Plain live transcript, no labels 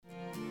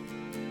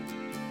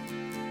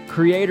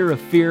creator of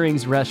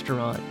Fearing's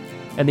Restaurant,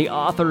 and the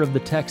author of the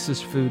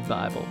Texas Food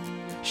Bible.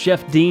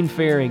 Chef Dean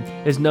Fearing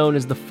is known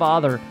as the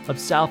father of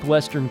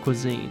Southwestern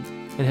cuisine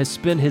and has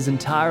spent his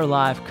entire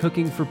life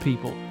cooking for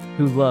people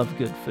who love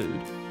good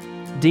food.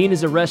 Dean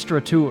is a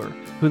restaurateur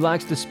who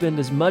likes to spend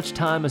as much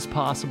time as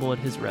possible at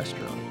his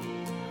restaurant.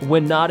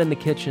 When not in the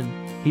kitchen,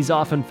 he's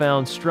often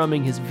found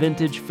strumming his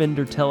vintage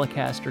Fender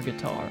Telecaster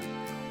guitar,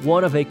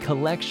 one of a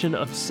collection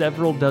of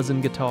several dozen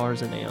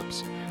guitars and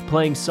amps,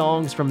 playing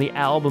songs from the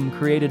album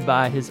created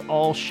by his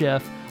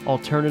all-chef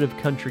alternative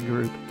country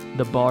group,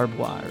 the Barb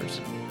Wires,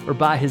 or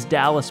by his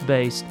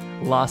Dallas-based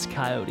Los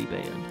Coyote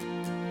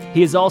Band.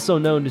 He is also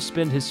known to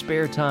spend his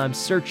spare time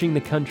searching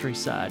the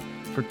countryside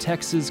for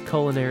Texas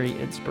culinary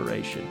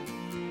inspiration.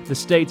 The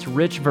state's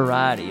rich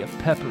variety of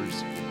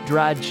peppers,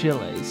 dried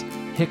chiles,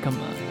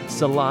 jicama,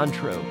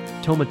 cilantro,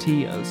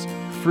 tomatillos,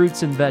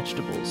 fruits and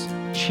vegetables,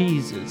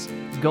 cheeses,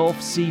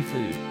 Gulf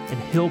seafood, and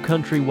hill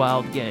country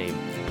wild game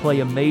play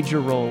a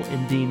major role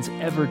in Dean's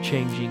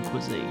ever-changing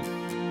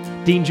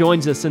cuisine. Dean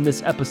joins us in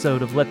this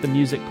episode of Let the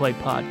Music Play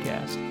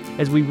podcast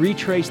as we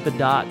retrace the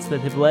dots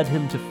that have led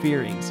him to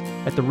Fearing's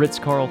at the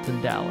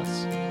Ritz-Carlton,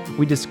 Dallas.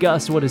 We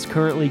discuss what is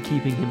currently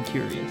keeping him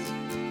curious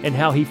and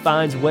how he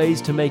finds ways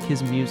to make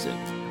his music,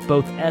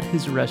 both at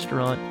his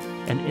restaurant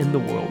and in the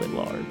world at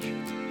large.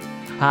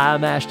 Hi,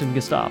 I'm Ashton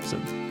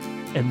Gustafson,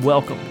 and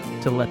welcome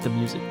to Let the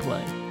Music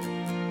Play.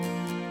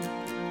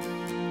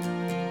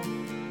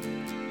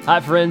 Hi,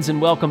 friends,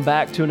 and welcome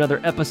back to another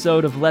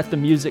episode of Let the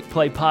Music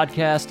Play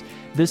podcast.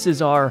 This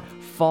is our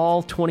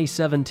fall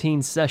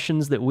 2017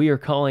 sessions that we are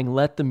calling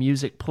Let the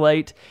Music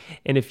Plate.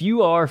 And if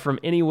you are from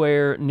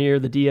anywhere near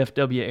the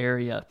DFW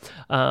area,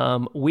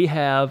 we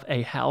have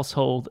a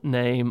household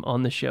name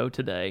on the show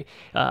today.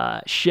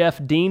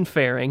 Chef Dean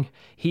Fearing.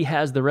 He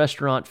has the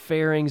restaurant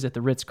Fearing's at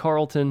the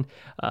Ritz-Carlton,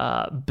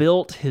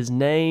 built his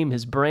name,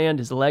 his brand,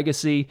 his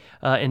legacy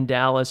in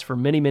Dallas for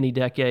many, many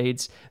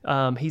decades.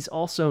 He's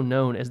also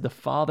known as the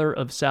father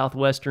of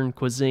Southwestern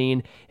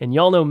cuisine. And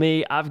y'all know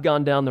me, I've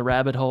gone down the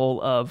rabbit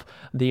hole of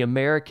the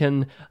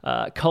American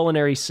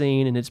culinary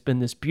scene, and it's been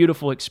this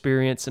beautiful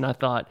experience. And I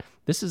thought,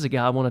 this is a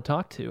guy I want to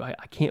talk to. I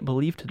can't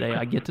believe today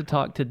I get to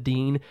talk to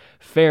Dean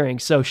Fearing.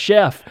 So,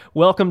 Chef,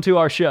 welcome to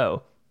our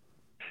show.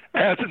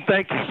 Ashton,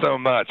 thank you so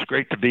much.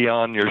 Great to be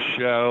on your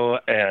show.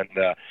 And,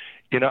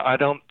 I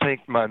don't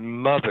think my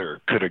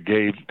mother could have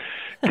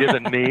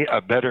given me a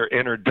better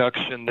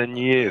introduction than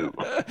you.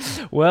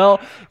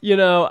 Well,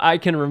 I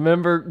can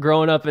remember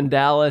growing up in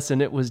Dallas,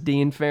 and it was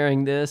Dean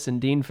Fearing this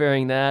and Dean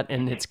Fearing that,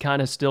 and it's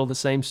kind of still the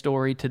same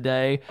story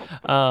today.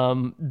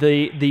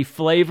 The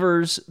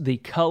flavors, the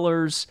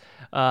colors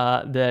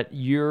that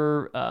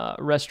your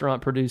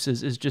restaurant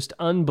produces is just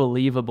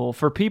unbelievable.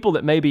 For people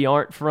that maybe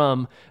aren't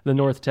from the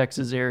North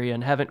Texas area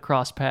and haven't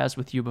crossed paths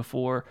with you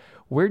before,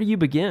 where do you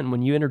begin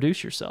when you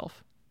introduce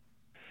yourself?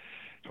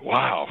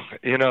 Wow,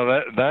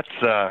 that's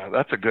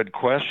a good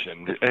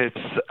question. It's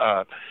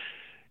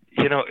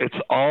it's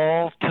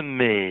all to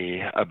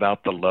me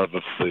about the love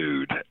of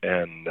food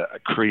and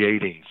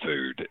creating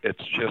food.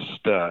 It's just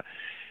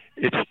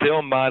it's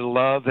still my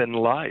love in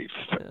life,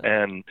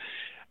 and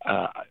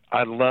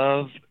I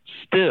love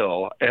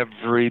still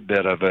every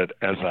bit of it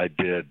as I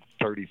did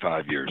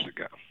 35 years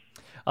ago.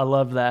 I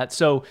love that.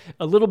 So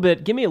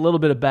give me a little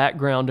bit of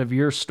background of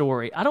your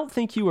story. I don't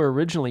think you were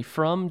originally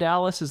from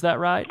Dallas. Is that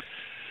right?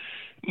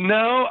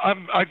 No,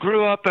 I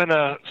grew up in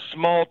a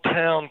small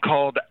town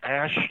called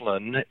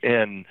Ashland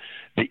in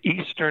the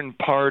eastern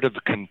part of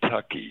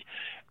Kentucky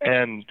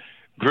and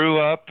grew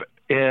up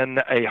in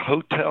a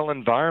hotel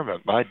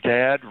environment. My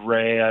dad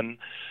ran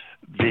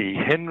the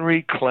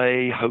Henry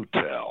Clay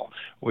Hotel,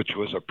 which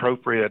was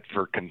appropriate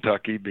for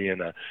Kentucky, being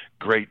a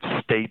great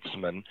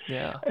statesman.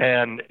 Yeah.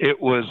 And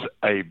it was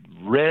a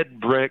red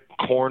brick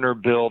corner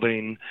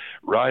building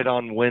right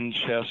on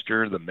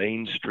Winchester, the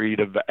main street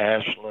of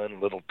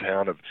Ashland, little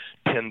town of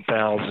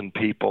 10,000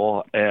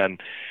 people.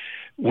 And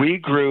we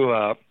grew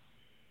up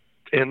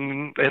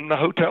in the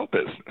hotel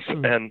business.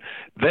 And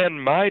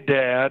then my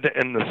dad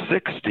in the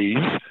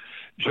 60s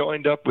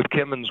joined up with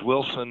Kimmons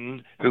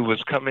Wilson, who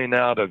was coming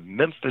out of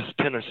Memphis,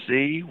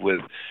 Tennessee, with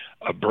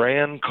a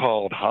brand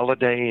called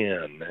Holiday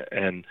Inn.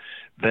 And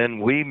then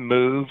we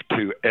moved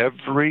to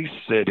every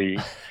city,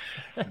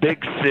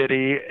 big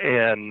city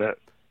in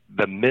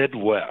the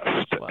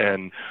Midwest. Wow.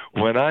 And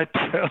when I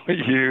tell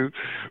you,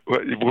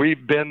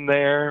 we've been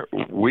there,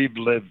 we've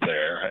lived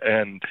there.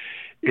 And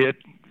it,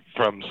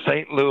 from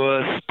St.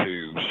 Louis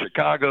to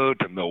Chicago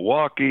to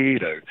Milwaukee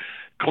to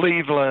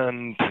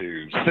Cleveland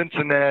to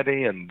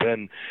Cincinnati, and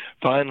then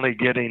finally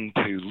getting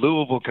to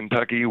Louisville,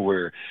 Kentucky,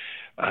 where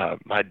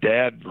my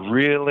dad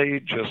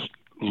really just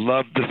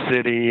loved the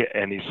city,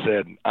 and he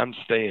said, I'm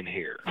staying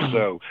here.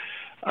 So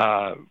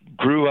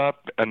grew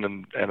up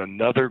in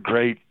another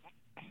great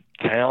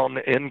town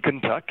in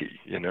Kentucky,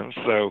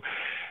 So,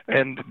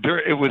 and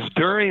it was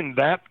during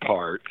that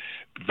part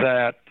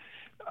that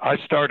I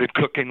started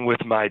cooking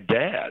with my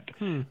dad.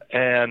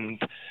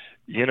 And,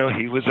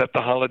 he was at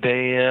the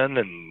Holiday Inn,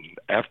 and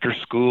after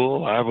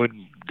school, I would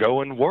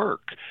go and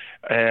work.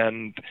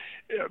 and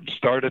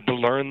started to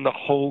learn the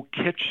whole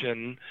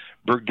kitchen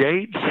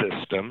brigade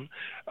system,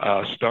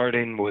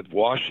 starting with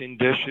washing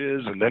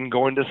dishes and then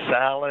going to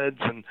salads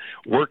and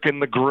working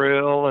the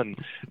grill and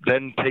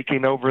then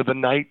taking over the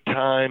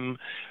nighttime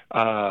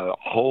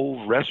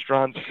whole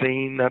restaurant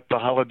scene at the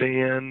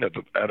Holiday Inn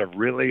at a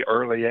really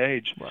early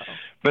age. Wow.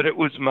 But it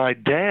was my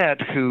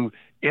dad who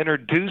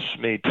introduced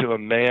me to a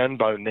man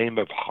by the name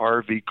of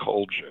Harvey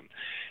Colgan.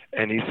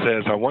 And he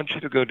says, I want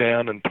you to go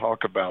down and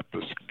talk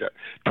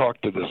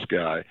to this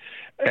guy.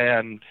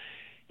 And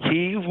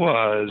he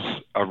was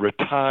a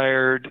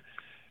retired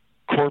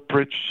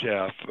corporate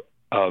chef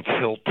of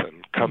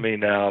Hilton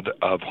coming out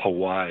of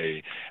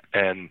Hawaii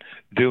and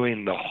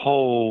doing the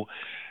whole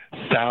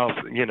south,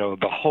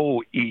 the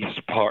whole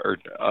east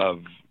part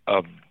of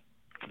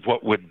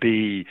what would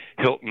be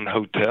Hilton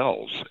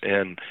hotels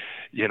in,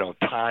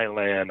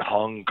 Thailand,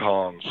 Hong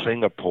Kong,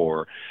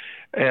 Singapore.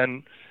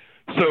 And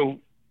so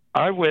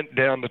I went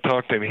down to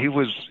talk to him. He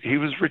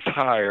was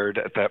retired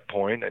at that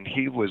point, and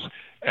he was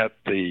at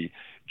the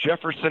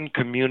Jefferson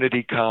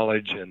Community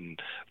College in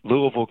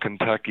Louisville,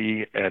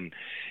 Kentucky, and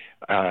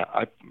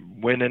I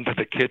went into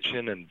the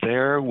kitchen, and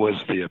there was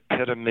the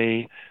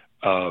epitome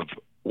of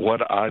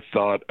what I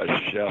thought a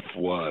chef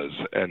was,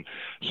 and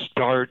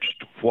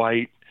starched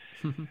white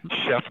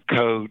chef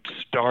coat,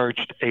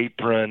 starched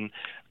apron,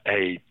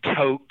 a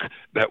toque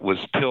that was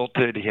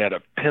tilted. He had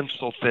a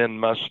pencil-thin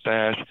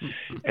mustache,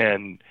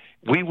 and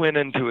we went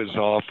into his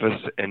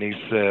office, and he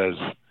says,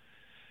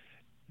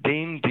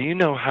 Dean, do you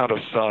know how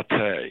to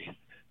saute?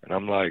 And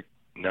I'm like,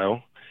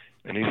 no.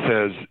 And he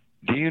says,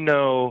 do you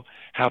know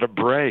how to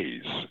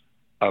braise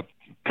a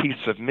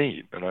piece of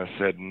meat? And I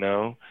said,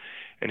 no.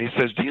 And he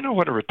says, do you know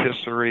what a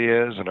rotisserie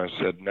is? And I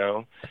said,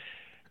 no.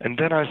 And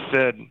then I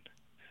said,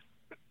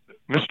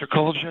 Mr.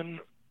 Colgan,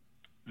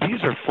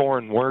 these are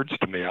foreign words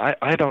to me.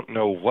 I don't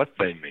know what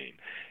they mean.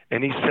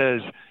 And he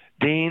says,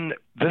 Dean,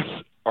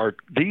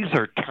 these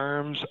are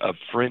terms of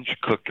French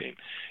cooking.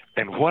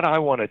 And what I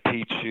want to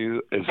teach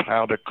you is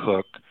how to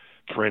cook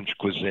French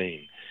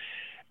cuisine.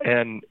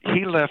 And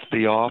he left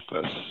the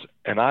office,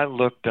 and I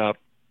looked up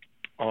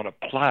on a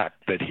plaque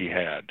that he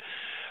had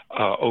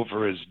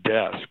over his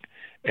desk,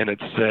 and it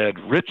said,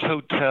 Ritz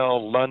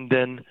Hotel,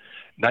 London,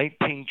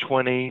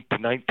 1920 to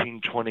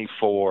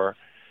 1924,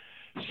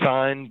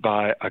 signed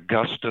by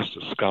Augustus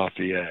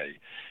Escoffier.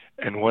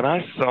 And when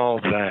I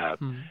saw that,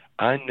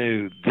 I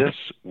knew this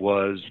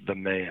was the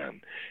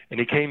man.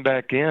 And he came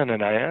back in,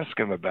 and I asked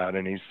him about it,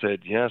 and he said,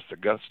 yes,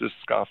 Augustus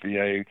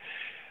Escoffier,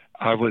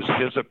 I was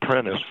his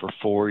apprentice for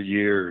 4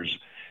 years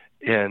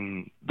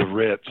in the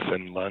Ritz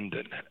in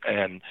London.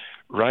 And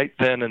right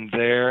then and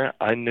there,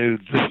 I knew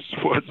this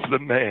was the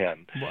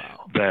man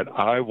that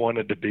I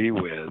wanted to be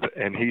with.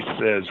 And he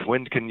says,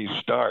 when can you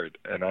start?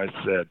 And I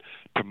said,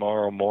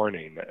 tomorrow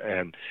morning.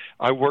 And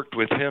I worked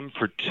with him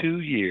for 2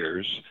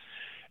 years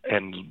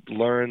and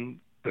learned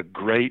the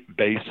great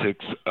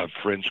basics of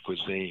French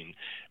cuisine.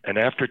 And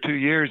after 2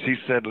 years, he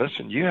said,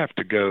 listen, you have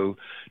to go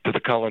to the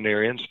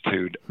Culinary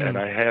Institute, and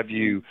I have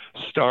you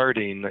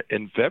starting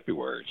in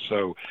February.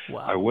 So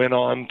I went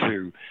on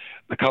to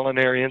the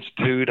Culinary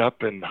Institute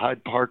up in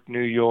Hyde Park, New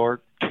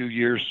York,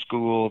 2-year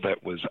school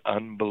that was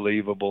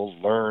unbelievable,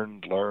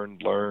 learned,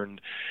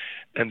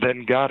 and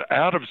then got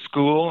out of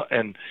school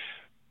and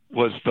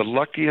was the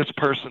luckiest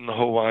person in the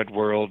whole wide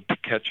world to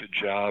catch a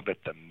job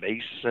at the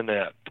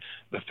Masonette,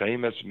 the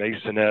famous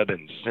Masonette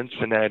in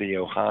Cincinnati,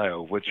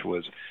 Ohio, which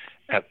was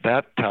at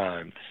that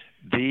time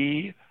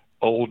the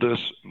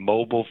oldest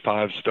mobile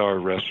 5-star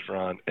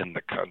restaurant in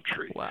the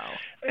country. Wow.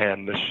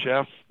 And the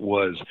chef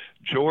was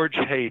George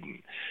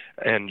Hayden.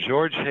 And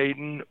George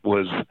Hayden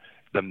was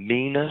the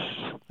meanest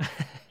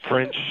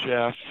French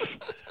chef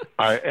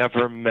I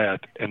ever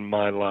met in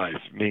my life.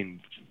 I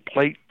mean,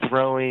 plate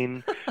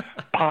throwing,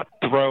 pot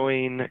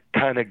throwing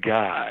kind of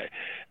guy.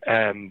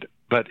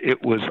 But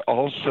it was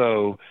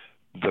also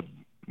the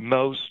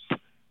most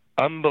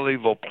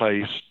unbelievable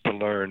place to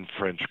learn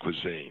French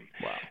cuisine.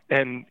 Wow.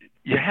 And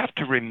you have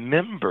to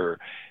remember,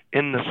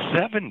 in the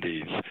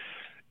 70s,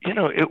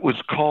 it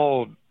was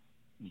called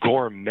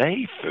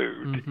gourmet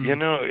food.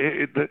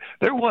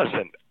 There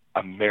wasn't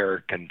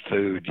American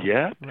food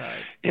yet.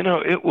 Right.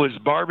 It was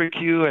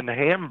barbecue and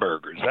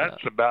hamburgers.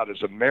 That's about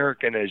as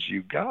American as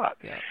you got.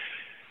 Yeah.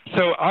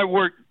 So I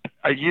worked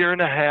a year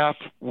and a half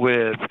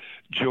with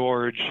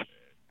George.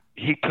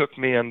 He took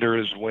me under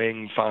his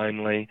wing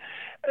finally,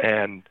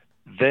 and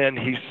then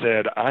he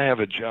said, I have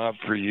a job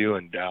for you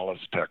in Dallas,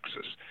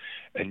 Texas,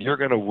 and you're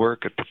going to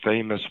work at the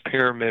famous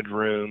Pyramid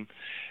Room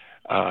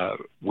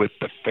with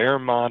the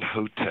Fairmont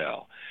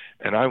Hotel.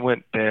 And I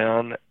went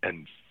down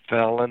and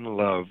fell in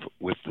love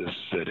with this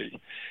city.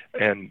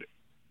 And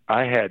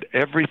I had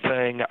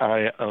everything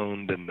I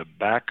owned in the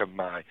back of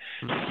my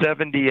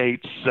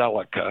 78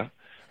 Celica,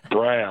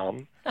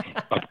 brown,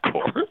 of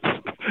course,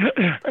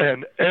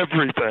 and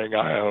everything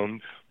I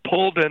owned,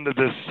 pulled into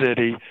this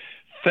city,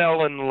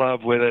 fell in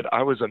love with it.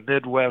 I was a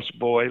Midwest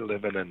boy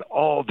living in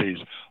all these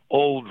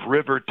old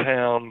river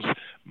towns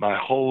my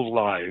whole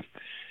life,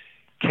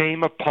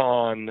 came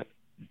upon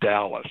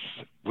Dallas,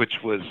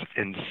 which was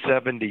in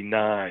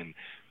 79,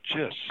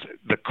 just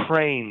the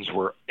cranes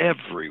were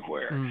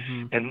everywhere.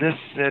 Mm-hmm. And this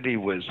city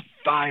was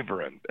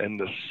vibrant, and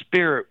the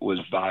spirit was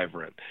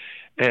vibrant.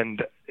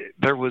 And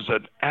there was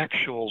an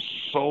actual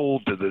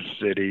soul to the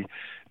city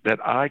that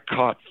I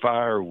caught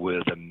fire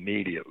with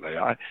immediately.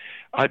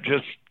 I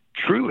just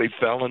truly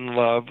fell in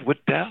love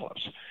with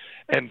Dallas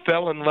and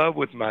fell in love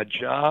with my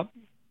job.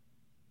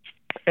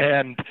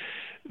 And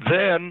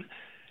then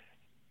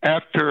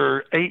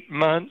after 8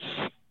 months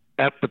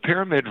at the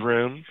Pyramid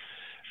Room,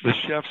 the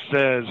chef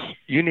says,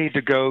 "You need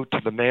to go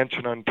to the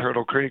mansion on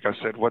Turtle Creek." I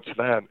said, "What's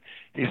that?"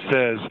 He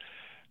says,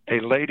 "A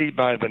lady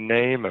by the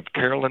name of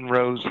Carolyn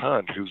Rose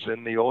Hunt, who's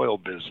in the oil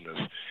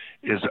business,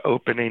 is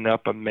opening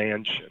up a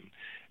mansion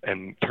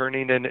and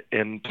turning it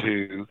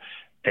into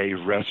a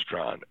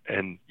restaurant,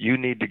 and you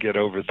need to get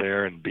over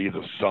there and be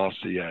the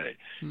saucier."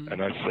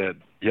 And I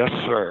said, "Yes,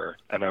 sir."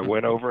 And I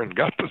went over and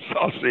got the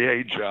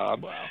saucier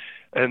job. Wow.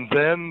 And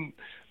then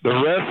the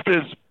rest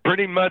is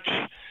pretty much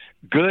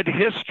good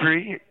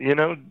history. You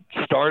know,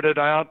 started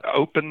out,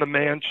 opened the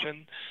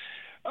mansion,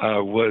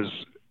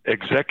 was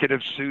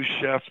executive sous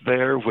chef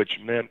there, which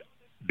meant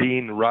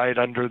being right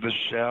under the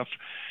chef.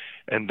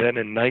 And then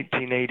in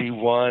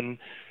 1981,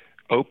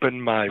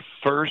 opened my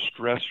first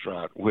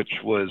restaurant,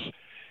 which was,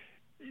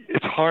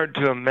 it's hard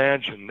to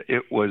imagine,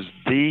 it was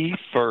the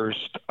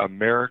first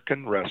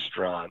American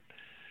restaurant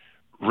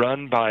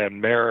run by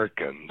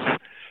Americans,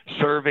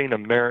 serving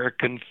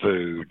American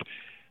food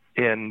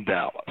in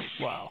Dallas.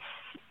 Wow.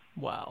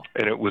 Wow.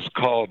 And it was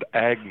called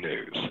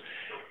Agnew's.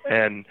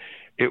 And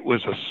it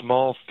was a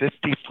small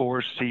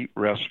 54-seat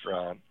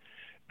restaurant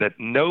that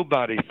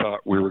nobody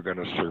thought we were going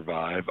to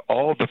survive.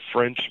 All the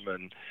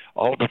Frenchmen,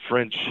 all the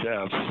French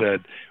chefs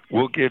said,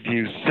 "We'll give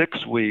you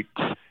 6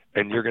 weeks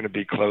and you're going to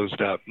be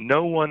closed up.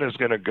 No one is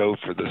going to go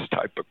for this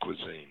type of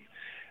cuisine."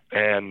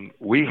 And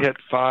we hit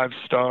 5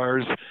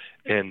 stars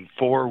in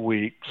 4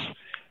 weeks,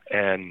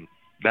 and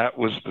that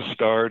was the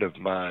start of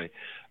my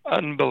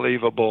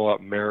unbelievable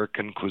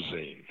American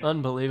cuisine.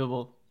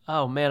 Unbelievable.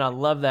 Oh, man, I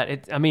love that.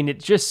 It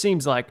just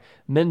seems like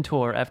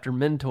mentor after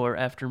mentor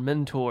after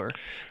mentor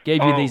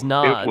gave you these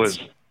nods.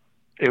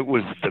 It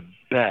was the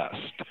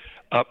best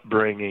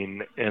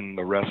upbringing in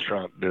the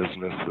restaurant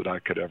business that I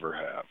could ever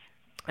have.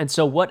 And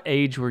so what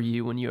age were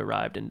you when you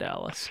arrived in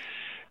Dallas?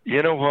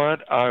 You know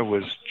what? I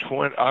was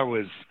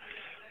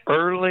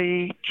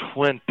early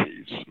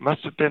 20s.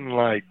 Must have been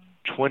like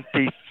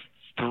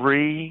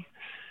 23.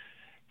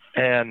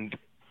 And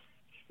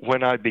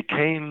when I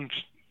became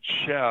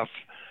chef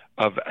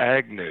of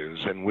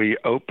Agnew's, and we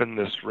opened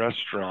this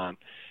restaurant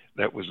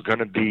that was going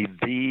to be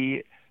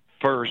the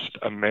first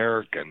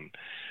American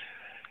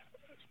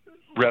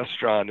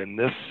restaurant in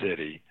this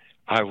city,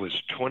 I was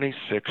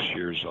 26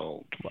 years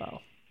old.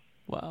 Wow.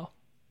 Wow.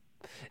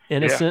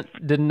 Innocent, yeah.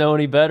 Didn't know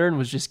any better, and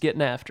was just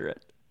getting after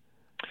it.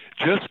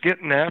 Just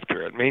getting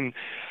after it. I mean,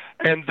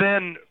 and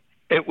then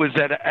it was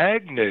at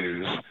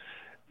Agnew's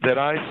that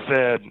I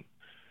said,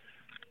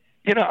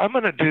 you know, I'm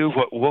going to do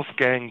what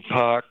Wolfgang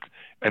Puck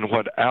and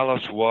what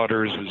Alice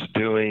Waters was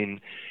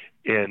doing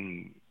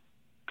in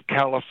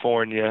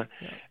California,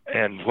 yeah.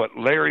 And what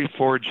Larry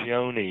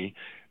Forgione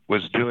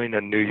was doing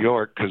in New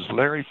York, because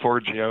Larry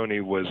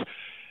Forgione was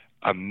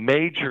a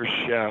major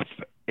chef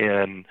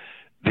in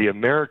the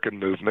American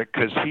movement,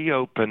 because he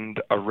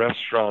opened a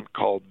restaurant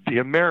called The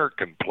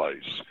American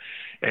Place,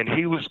 and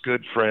he was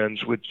good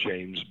friends with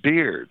James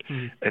Beard.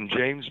 And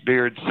James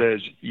Beard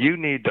says, "You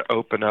need to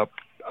open up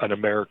an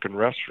American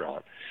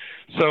restaurant."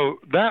 So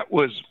that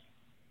was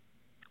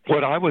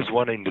what I was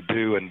wanting to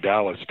do in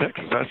Dallas,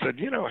 Texas. I said,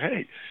 you know,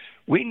 hey,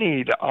 we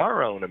need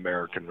our own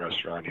American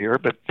restaurant here.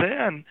 But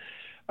then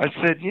I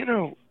said, you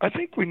know, I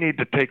think we need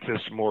to take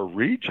this more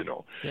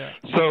regional. Yeah.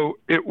 So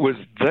it was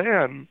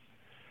then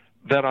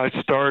that I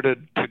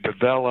started to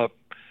develop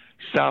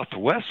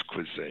Southwest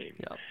cuisine,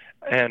 yeah.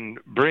 And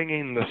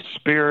bringing the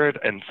spirit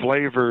and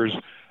flavors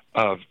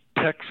of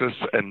Texas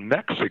and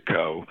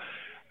Mexico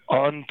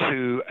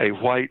onto a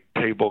white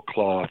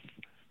tablecloth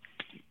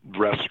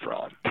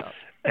restaurant. Yeah.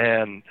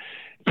 And,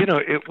 you know,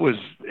 it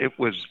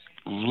was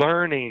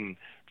learning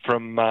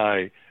from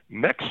my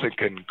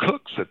Mexican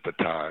cooks at the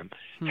time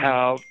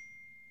how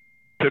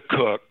to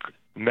cook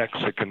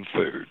Mexican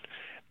food,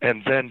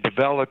 and then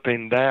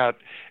developing that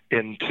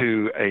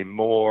into a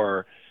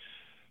more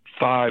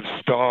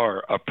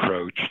 5-star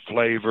approach,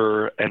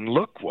 flavor and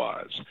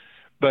look-wise.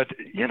 But,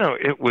 you know,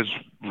 it was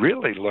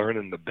really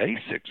learning the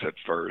basics at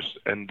first,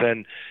 and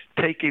then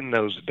taking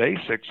those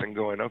basics and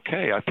going,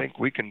 okay, I think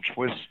we can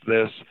twist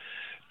this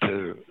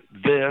to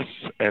this.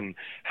 And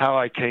how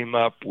I came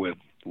up with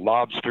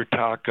lobster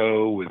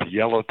taco with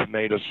yellow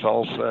tomato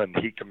salsa and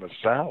jicama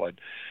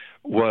salad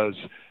was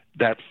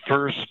that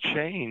first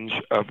change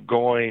of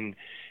going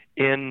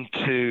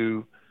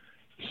into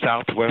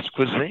Southwest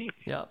cuisine.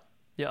 Yeah,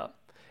 yeah.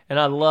 And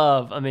I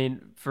love,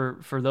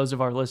 for those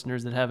of our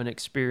listeners that haven't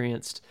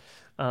experienced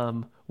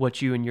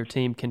what you and your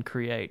team can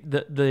create,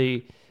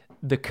 the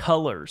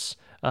colors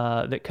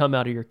that come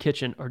out of your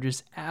kitchen are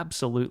just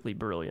absolutely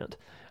brilliant.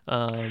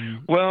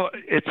 Well,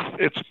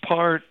 it's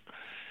part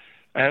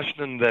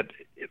Ashton,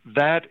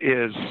 that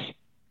is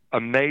a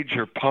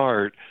major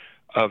part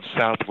of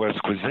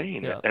Southwest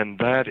cuisine, Yeah. and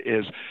that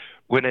is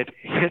when it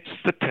hits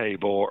the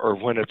table or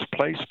when it's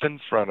placed in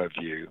front of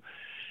you,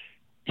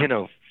 you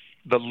know,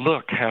 the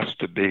look has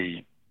to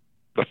be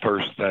the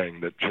first thing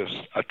that just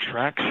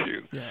attracts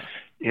you. Yeah.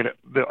 You know,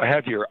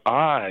 have your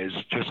eyes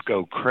just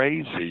go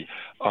crazy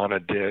on a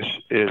dish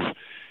is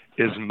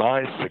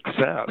my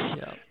success.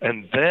 Yeah.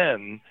 And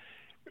then,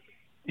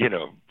 you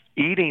know,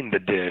 eating the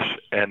dish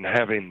and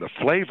having the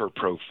flavor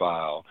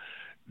profile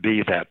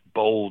be that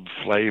bold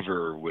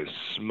flavor with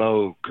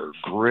smoke or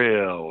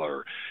grill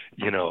or,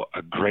 you know,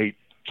 a great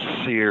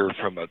sear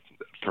from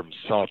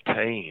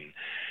sautéing,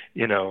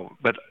 you know,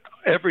 but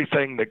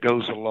everything that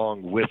goes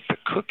along with the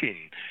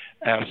cooking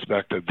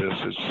aspect of this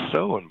is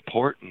so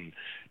important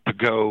to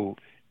go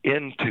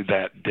into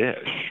that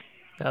dish.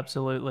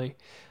 Absolutely.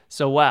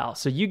 So wow.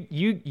 So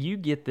you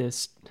get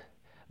this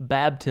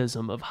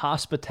baptism of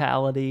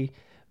hospitality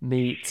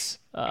meets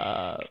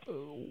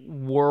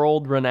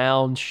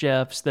world-renowned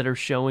chefs that are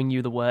showing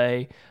you the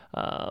way.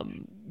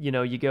 You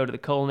know, you go to the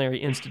Culinary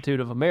Institute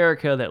of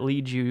America that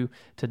leads you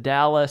to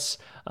Dallas.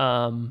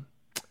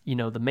 You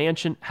know, the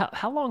mansion.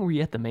 How long were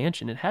you at the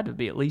mansion? It had to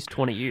be at least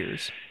 20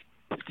 years.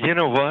 You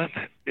know what?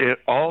 It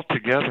all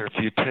together, if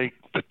you take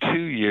the 2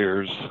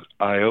 years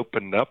I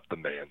opened up the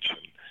mansion,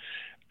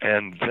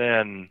 and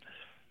then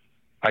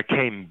I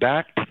came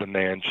back to the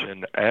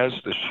mansion as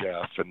the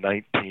chef in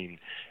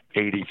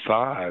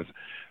 1985,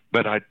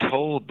 but I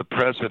told the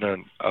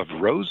president of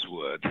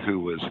Rosewood, who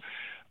was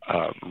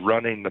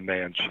running the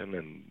mansion,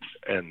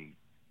 and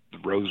the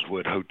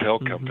Rosewood Hotel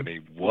Company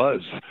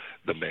was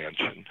the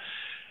mansion.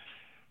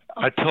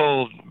 I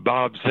told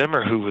Bob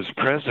Zimmer, who was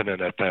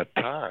president at that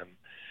time,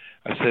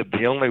 I said,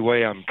 the only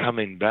way I'm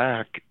coming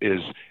back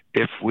is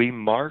if we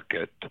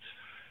market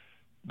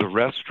the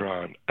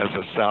restaurant as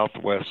a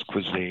Southwest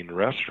cuisine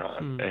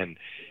restaurant. And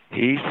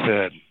he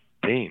said,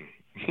 Dean,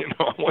 you know,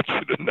 I want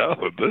you to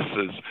know this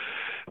is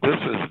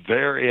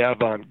very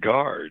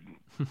avant-garde.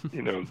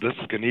 You know, this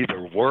can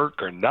either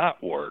work or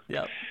not work.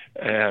 Yep.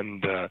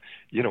 And,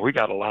 you know, we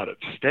got a lot at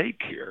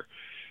stake here.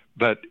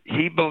 But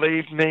he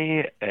believed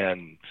me,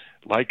 and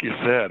like you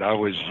said, I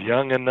was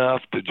young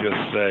enough to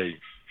just say,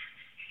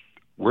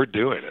 we're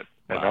doing it,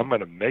 and I'm going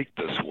to make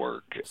this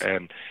work.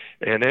 And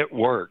it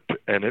worked,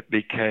 and it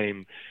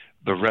became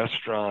the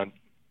restaurant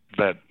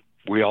that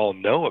we all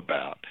know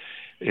about.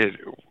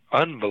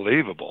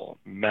 Unbelievable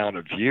amount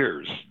of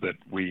years that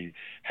we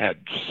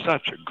had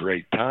such a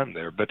great time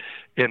there. But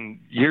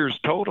in years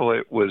total,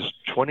 it was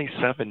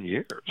 27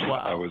 years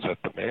I was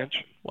at the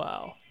mansion.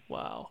 Wow.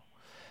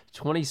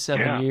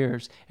 27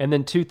 years. And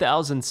then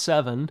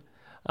 2007,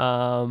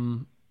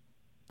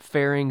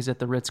 Fairings at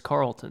the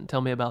Ritz-Carlton.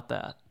 Tell me about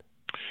that.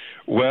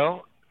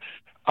 Well,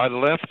 I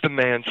left the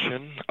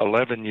mansion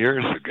 11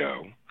 years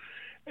ago,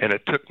 and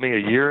it took me a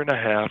year and a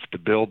half to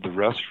build the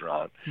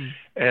restaurant.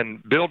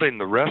 And building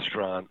the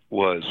restaurant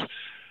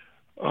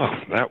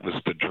that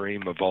was the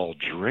dream of all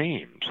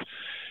dreams.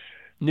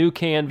 New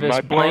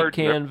canvas, blank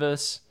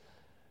canvas.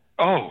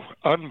 Oh,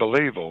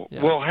 unbelievable.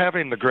 Yeah. Well,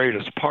 having the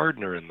greatest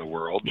partner in the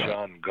world,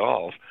 John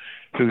Golf,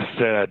 who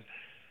said,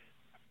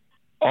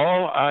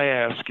 all I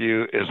ask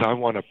you is I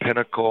want a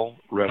pinnacle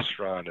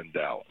restaurant in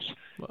Dallas.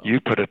 Wow. You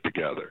put it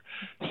together.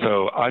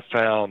 So I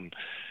found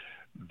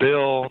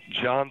Bill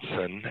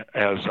Johnson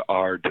as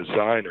our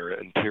designer,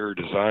 interior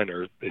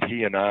designer, that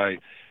he and I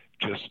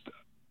just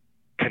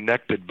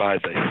connected by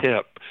the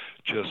hip,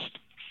 just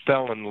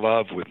fell in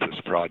love with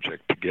this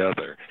project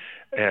together.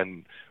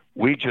 And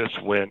we just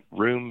went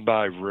room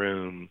by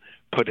room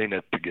putting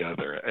it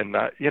together. And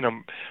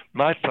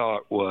my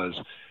thought was,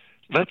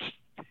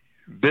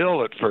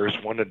 Bill at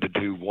first wanted to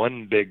do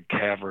one big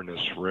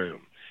cavernous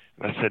room.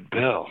 And I said,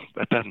 Bill,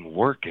 that doesn't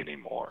work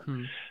anymore.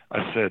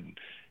 I said,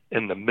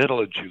 in the middle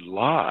of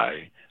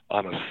July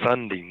on a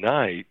Sunday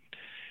night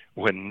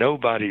when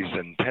nobody's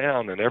in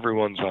town and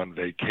everyone's on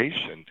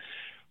vacation,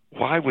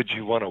 why would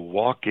you want to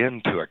walk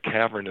into a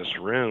cavernous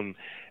room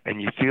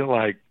and you feel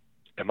like,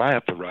 am I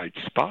at the right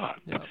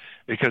spot? Yeah.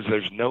 Because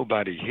there's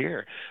nobody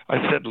here.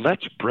 I said,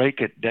 let's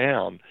break it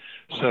down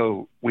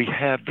so we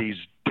have these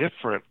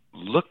different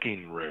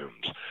looking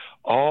rooms,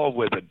 all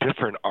with a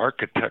different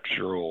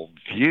architectural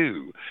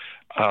view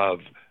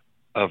of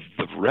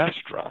the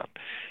restaurant.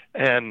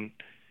 And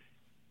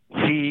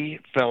he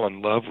fell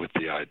in love with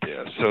the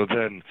idea. So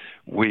then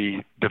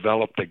we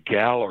developed a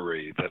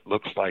gallery that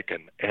looks like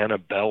an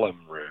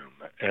antebellum room,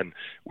 and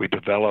we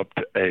developed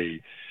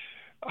a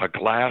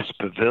glass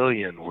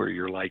pavilion where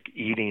you're like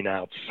eating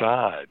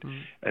outside.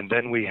 And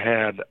then we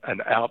had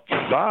an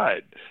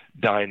outside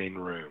dining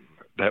room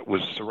that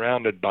was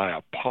surrounded by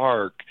a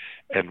park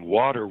and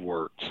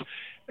waterworks.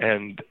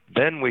 And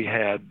then we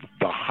had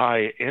the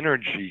high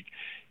energy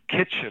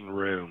kitchen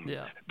room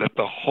that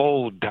the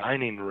whole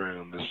dining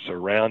room is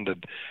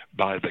surrounded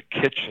by the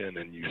kitchen,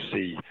 and you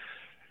see,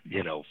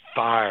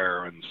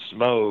 fire and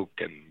smoke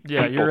and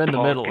people you're in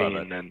the middle of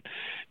it. And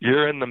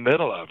you're in the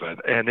middle of it,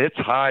 and it's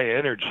high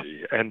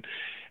energy.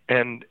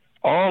 And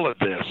all of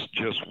this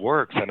just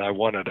works. And I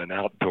wanted an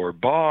outdoor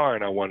bar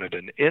and I wanted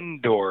an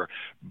indoor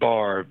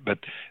bar, but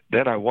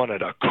then I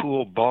wanted a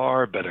cool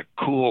bar, but a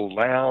cool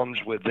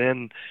lounge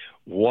within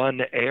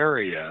one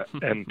area.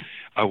 And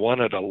I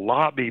wanted a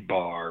lobby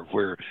bar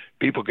where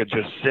people could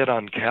just sit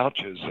on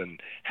couches and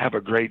have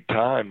a great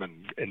time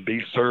and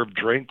be served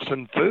drinks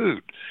and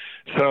food.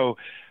 So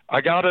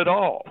I got it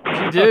all.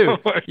 You do.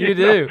 You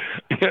do.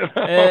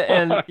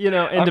 And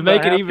I'm to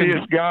make the it even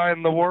happiest guy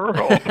in the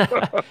world.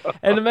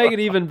 and to make it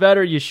even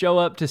better, you show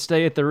up to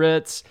stay at the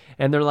Ritz,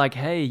 and they're like,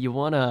 "Hey, you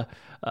want a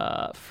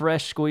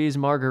fresh squeezed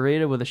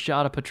margarita with a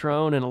shot of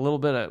Patron and a little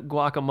bit of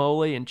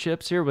guacamole and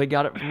chips here?" We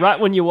got it right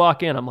when you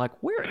walk in. I'm like,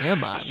 "Where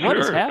am I? What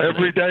is happening?"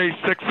 Every day,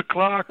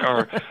 6:00,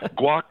 our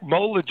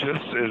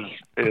guacamologist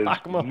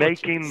is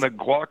making the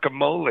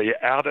guacamole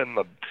out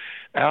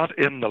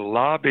in the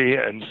lobby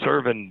and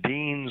serving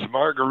Dean's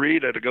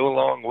margarita to go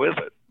along with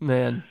it.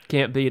 Man,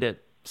 can't beat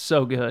it.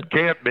 So good.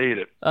 Can't beat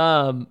it.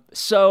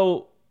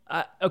 So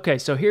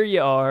here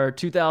you are,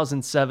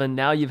 2007.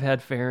 Now you've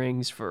had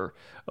Fairings for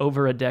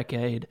over a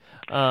decade.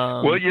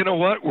 Well, you know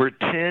what? We're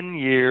 10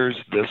 years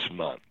this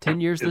month.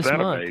 10 years this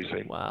month. Isn't that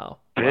amazing? Wow.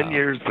 10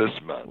 years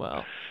this month.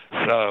 Wow.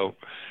 So,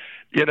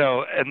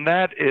 and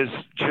that is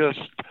just,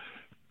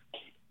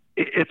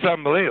 it's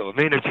unbelievable.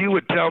 I mean, if you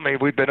would tell me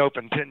we've been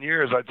open 10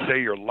 years, I'd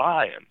say you're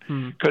lying,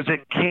 because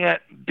it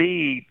can't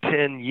be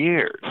 10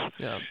 years.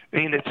 Yeah. I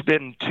mean, it's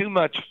been too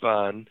much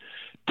fun,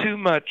 too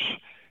much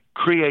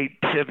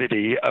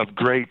creativity of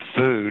great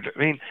food. I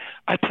mean,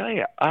 I tell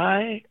you,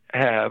 I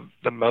have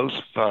the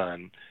most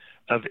fun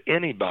of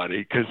anybody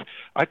because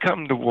I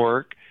come to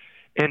work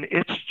and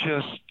it's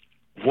just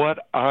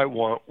what I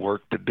want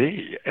work to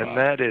be. And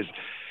that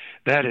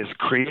is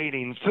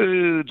creating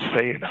food,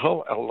 saying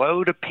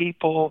hello to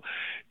people.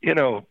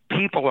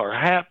 People are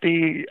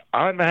happy.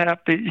 I'm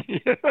happy.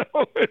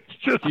 It's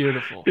just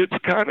beautiful. It's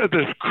kind of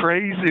this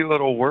crazy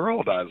little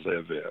world I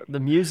live in.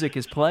 The music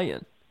is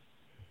playing.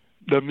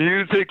 The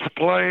music's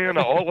playing,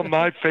 all of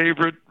my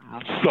favorite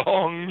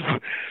songs.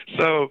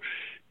 So,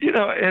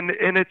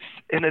 and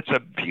it's a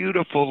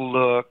beautiful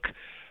look.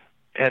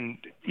 And,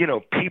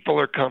 people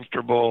are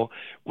comfortable.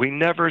 We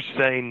never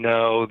say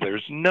no.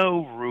 There's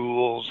no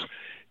rules.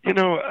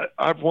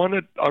 I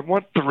want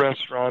the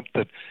restaurant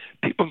that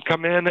people can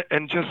come in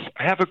and just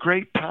have a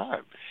great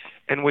time.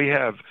 And we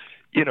have,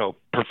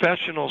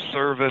 professional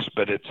service,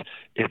 but it's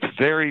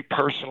very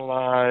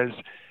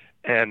personalized.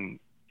 And,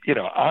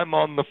 I'm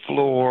on the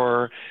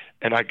floor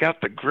and I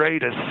got the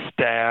greatest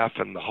staff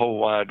in the whole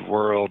wide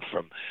world,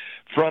 from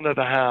front of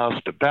the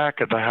house to back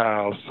of the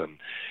house. And,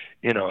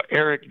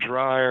 Eric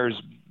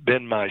Dreyer's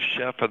been my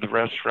chef of the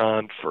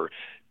restaurant for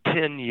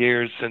 10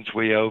 years since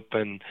we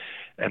opened.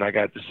 And I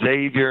got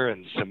Xavier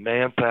and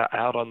Samantha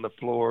out on the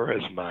floor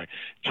as my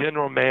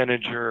general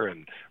manager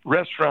and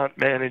restaurant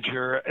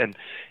manager. And,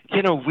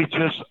 we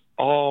just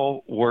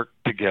all work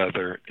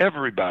together.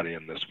 Everybody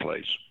in this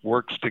place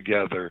works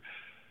together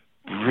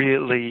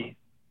really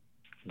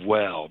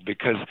well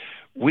because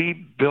we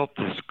built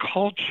this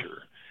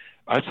culture.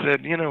 I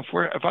said,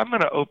 if I'm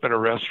going to open a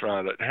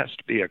restaurant, it has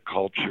to be a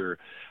culture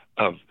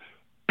of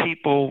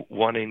people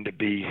wanting to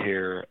be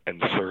here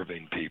and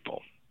serving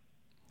people.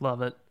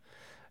 Love it.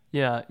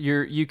 Yeah,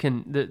 you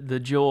can the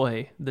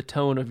joy, the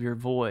tone of your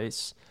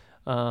voice,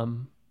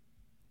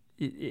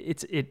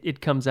 it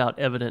comes out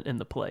evident in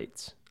the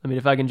plates. I mean,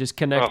 if I can just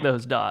connect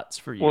those dots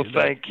for you. Well,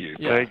 thank you.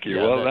 Yeah,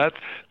 well,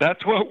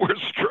 that's what we're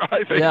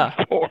striving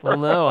for. Well,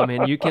 no, I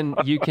mean, you can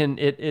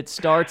it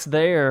starts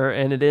there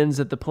and it ends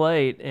at the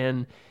plate,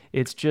 and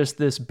it's just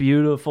this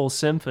beautiful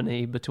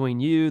symphony between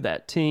you,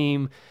 that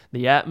team,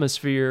 the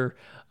atmosphere.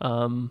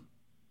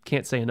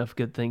 Can't say enough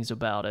good things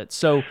about it.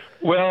 So,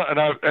 well, and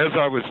as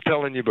I was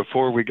telling you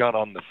before we got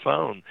on the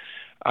phone,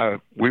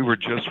 we were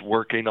just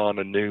working on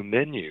a new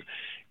menu.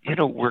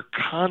 We're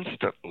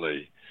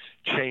constantly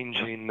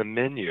changing the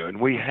menu,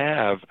 and we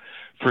have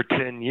for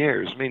 10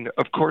 years. I mean,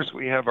 of course,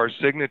 we have our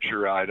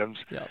signature items,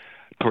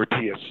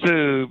 tortilla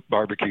soup,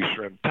 barbecue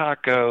shrimp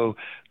taco,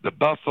 the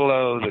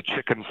buffalo, the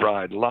chicken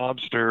fried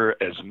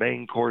lobster as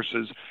main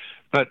courses.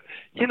 But,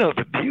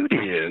 the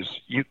beauty is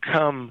you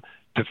come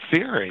to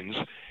Fearings,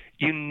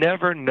 you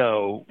never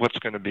know what's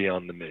going to be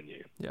on the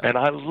menu. Yeah. And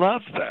I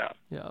love that.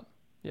 Yeah.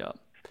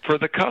 For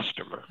the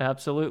customer.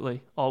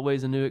 Absolutely.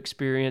 Always a new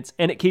experience.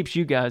 And it keeps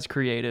you guys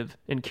creative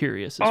and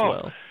curious as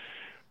well.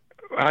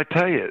 I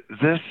tell you,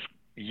 this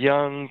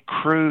young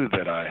crew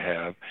that I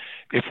have,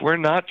 if we're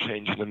not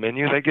changing the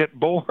menu, they get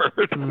bored.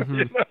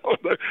 Mm-hmm.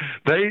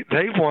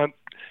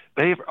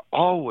 They're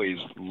always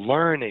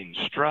learning,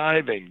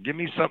 striving. Give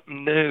me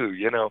something new.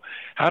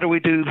 How do we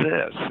do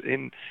this?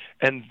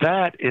 And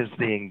that is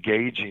the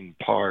engaging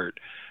part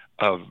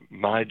of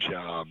my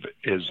job,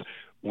 is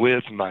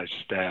with my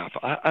staff.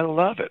 I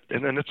love it,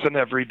 and then it's an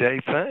everyday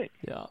thing.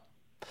 Yeah.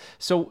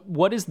 So,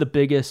 what is the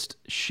biggest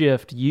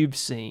shift you've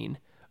seen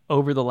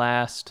over the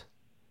last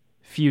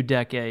few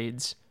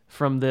decades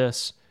from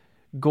this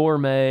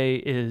gourmet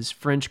is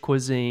French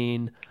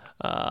cuisine?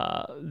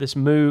 This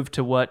move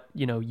to what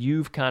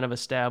you've kind of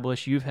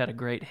established. You've had a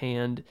great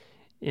hand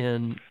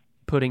in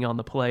putting on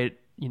the plate,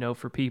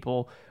 for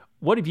people.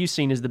 What have you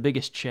seen as the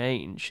biggest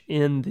change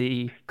in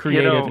the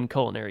creative and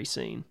culinary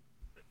scene?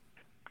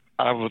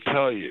 I will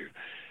tell you,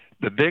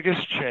 the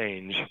biggest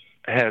change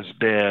has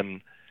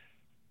been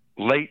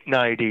late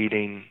night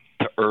eating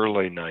to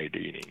early night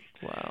eating.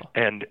 Wow.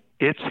 And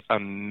it's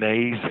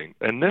amazing.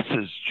 And this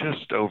is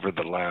just over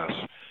the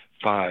last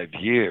 5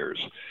 years.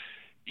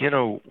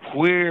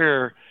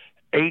 Where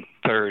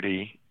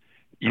 8:30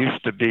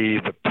 used to be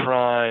the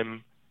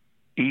prime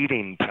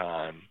eating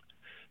time,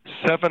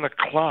 7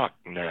 o'clock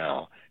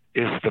now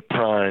is the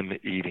prime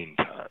eating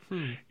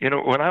time.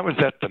 When I was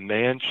at the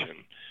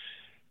mansion,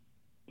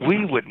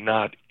 we would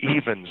not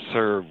even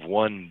serve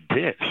one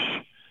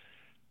dish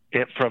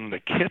from the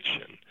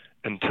kitchen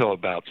until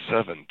about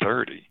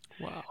 7:30.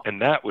 Wow.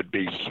 And that would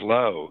be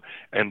slow.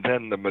 And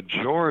then the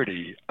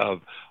majority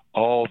of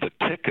all the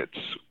tickets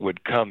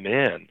would come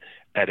in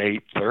at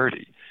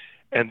 8:30.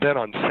 And then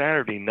on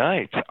Saturday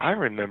nights, I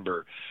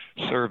remember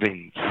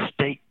serving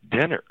steak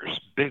dinners,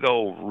 big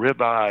old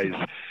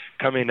ribeyes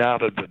coming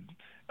out of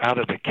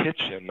the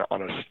kitchen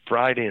on a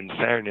Friday and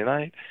Saturday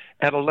night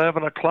at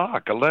 11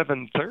 o'clock,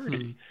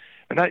 11:30.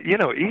 And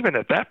even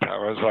at that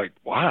time, I was like,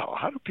 wow,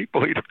 how do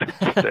people eat a big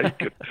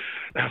steak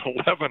at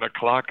 11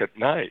 o'clock at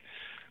night?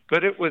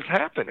 But it was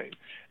happening.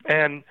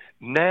 And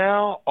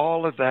now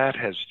all of that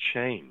has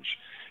changed.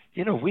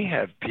 We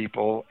have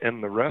people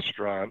in the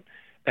restaurant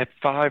at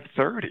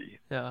 5:30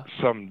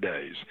 some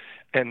days.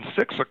 And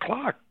 6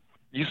 o'clock,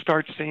 you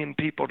start seeing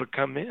people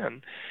coming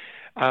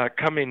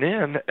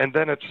in, and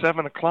then at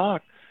 7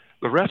 o'clock,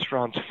 the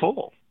restaurant's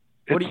full.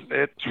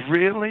 It's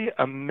really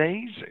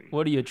amazing.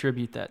 What do you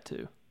attribute that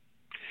to?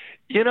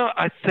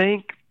 I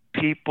think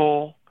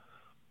people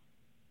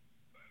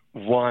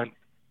want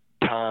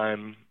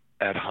time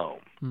at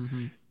home.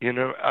 Mm-hmm.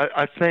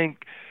 I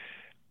think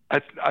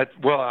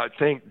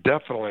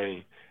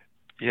definitely,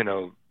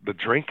 the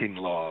drinking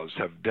laws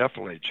have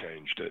definitely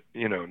changed it.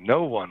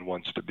 No one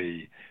wants to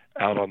be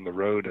out on the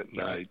road at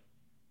night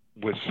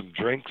with some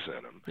drinks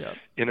in them.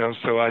 Yeah.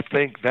 So I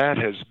think that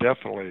has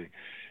definitely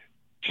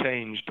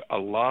changed a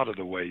lot of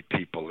the way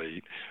people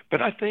eat.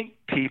 But I think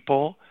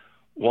people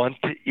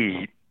want to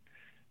eat,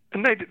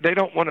 and they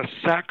don't want to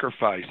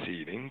sacrifice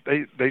eating.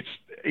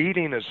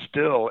 Eating is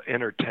still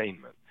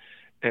entertainment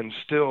and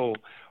still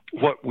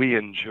what we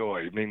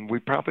enjoy. I mean, we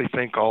probably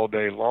think all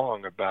day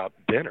long about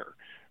dinner,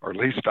 or at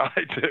least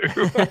I do.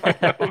 I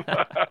know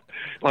that.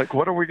 Like,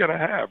 what are we going to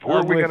have? Where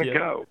are we going to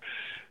go?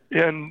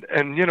 And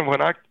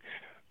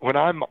when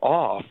I'm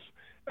off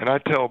and I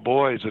tell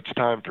boys it's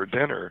time for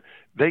dinner,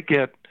 they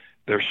get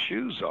their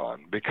shoes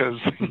on because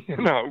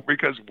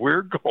because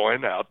we're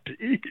going out to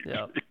eat.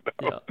 Yeah.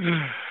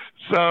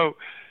 So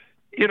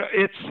it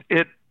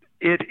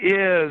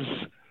is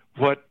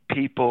what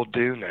people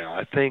do now.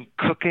 I think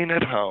cooking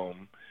at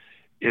home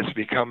is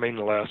becoming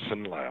less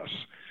and less.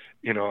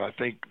 I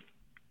think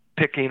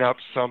picking up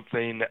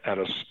something at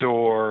a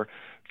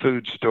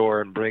food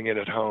store, and bringing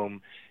it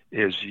home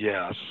is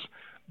yes,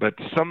 but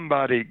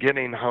somebody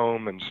getting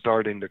home and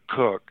starting to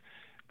cook,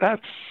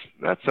 that's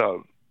a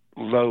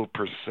low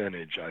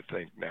percentage, I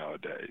think,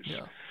 nowadays.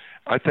 Yeah.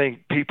 I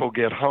think people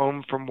get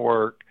home from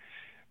work,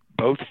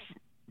 both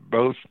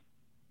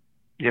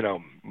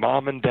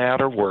mom and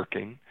dad are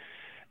working,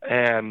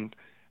 and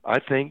I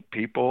think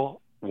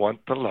people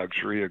want the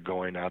luxury of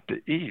going out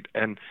to eat.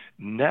 And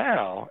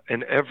now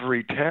in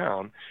every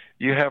town,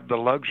 you have the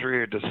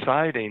luxury of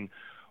deciding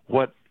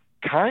what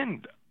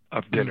kind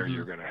of dinner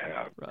you're going to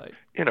have. Right.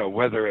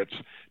 Whether it's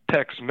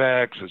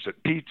Tex-Mex, is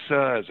it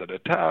pizza, is it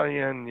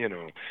Italian,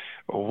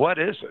 what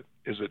is it?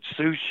 Is it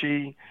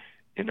sushi?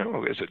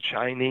 Is it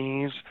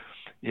Chinese?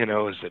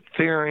 Is it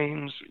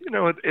Fearings?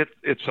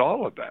 It's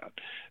all of that.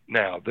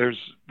 Now,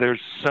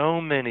 there's so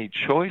many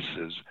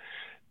choices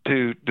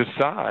to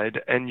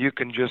decide, and you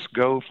can just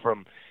go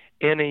from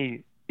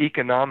any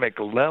economic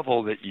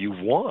level that you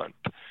want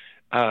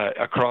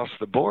across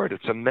the board.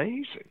 It's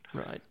amazing.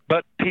 Right.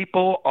 But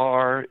people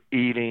are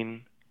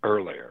eating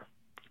earlier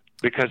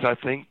because I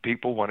think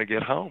people want to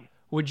get home.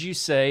 Would you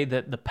say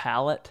that the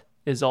palate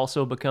is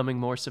also becoming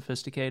more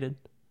sophisticated?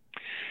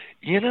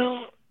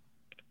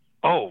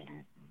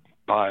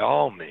 By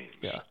all means.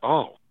 Yeah.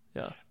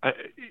 Yeah.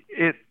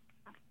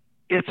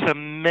 It's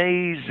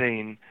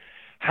amazing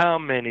how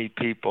many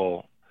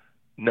people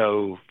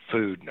know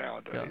food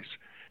nowadays.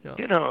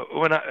 Yeah.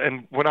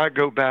 When I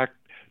go back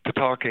to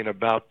talking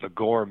about the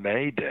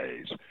gourmet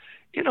days,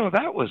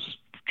 that was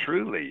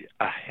truly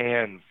a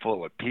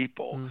handful of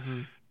people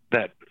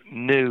that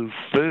knew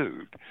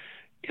food.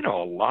 A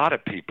lot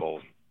of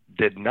people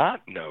did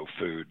not know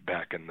food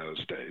back in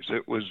those days.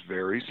 It was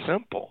very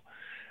simple,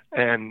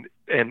 and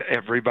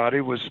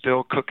everybody was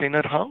still cooking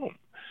at home.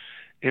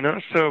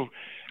 So.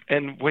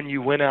 And when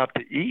you went out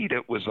to eat,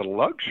 it was a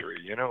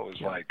luxury. It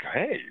was like,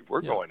 hey,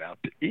 we're going out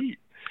to eat.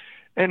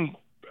 And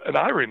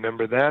I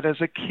remember that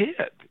as a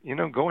kid.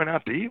 Going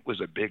out to eat was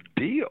a big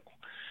deal.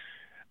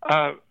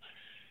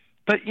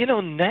 But,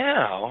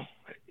 now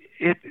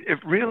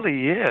it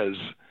really is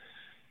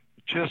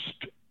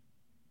just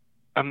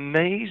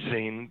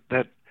amazing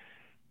that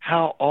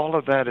how all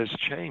of that has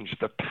changed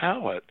the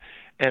palate.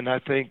 And I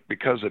think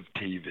because of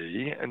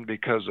TV and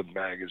because of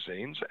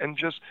magazines and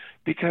just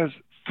because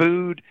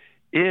food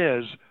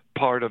is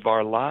part of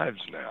our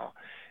lives now.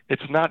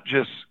 It's not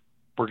just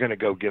we're going to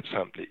go get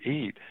something to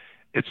eat.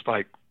 It's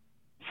like,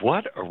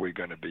 what are we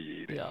going to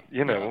be eating? Yeah.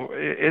 You know,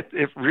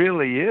 it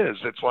really is.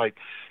 It's like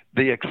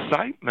the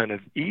excitement of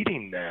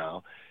eating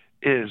now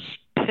is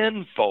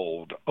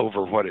tenfold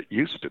over what it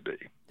used to be.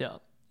 Yeah.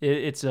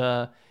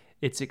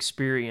 It's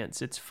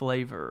experience, it's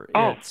flavor,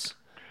 Oh, it's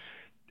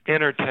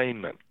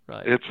entertainment.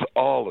 right. It's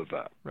all of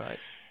that. Right.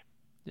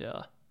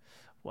 Yeah.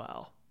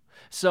 Wow.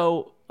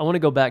 So I want to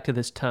go back to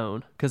this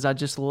tone because I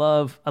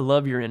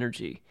love your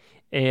energy,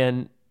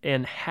 and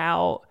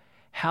how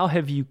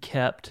have you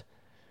kept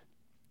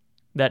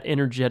that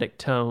energetic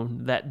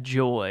tone, that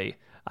joy?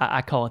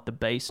 I call it the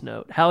bass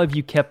note. How have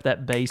you kept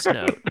that bass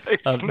note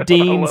of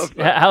Dean's?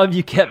 How have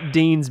you kept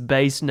Dean's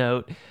bass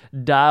note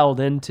dialed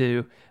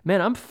into?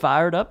 Man, I'm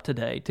fired up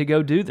today to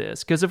go do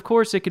this because, of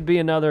course, it could be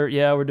another.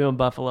 Yeah, we're doing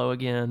Buffalo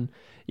again.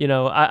 You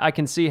know, I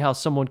can see how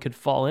someone could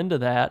fall into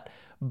that,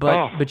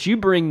 but you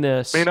bring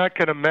this. I mean, I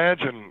can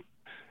imagine.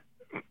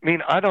 I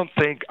mean, I don't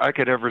think I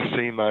could ever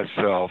see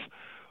myself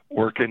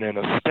working in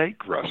a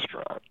steak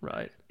restaurant.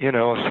 Right. You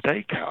know, a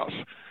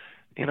steakhouse.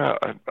 You know,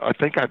 I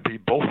think I'd be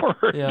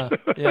bored. Yeah.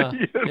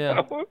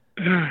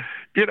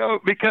 You know,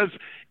 because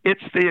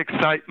it's the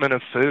excitement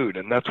of food,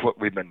 and that's what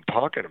we've been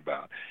talking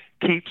about.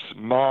 Keeps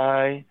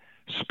my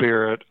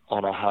spirit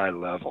on a high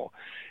level.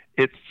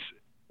 It's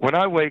when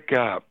I wake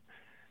up,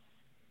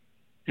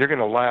 you're going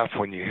to laugh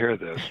when you hear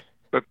this,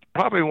 but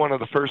probably one of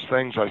the first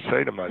things I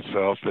say to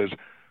myself is,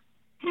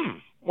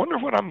 wonder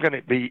what I'm going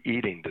to be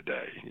eating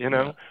today. You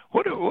know,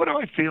 what do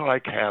I feel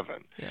like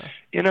having? Yeah.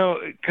 You know,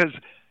 because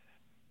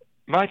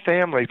my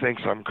family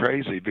thinks I'm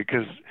crazy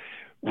because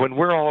when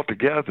we're all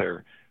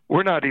together,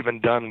 we're not even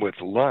done with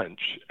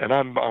lunch, and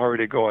I'm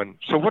already going,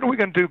 so what are we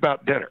going to do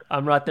about dinner?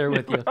 I'm right there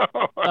with you.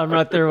 I'm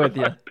right there with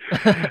you.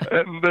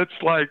 And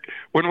it's like,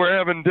 when we're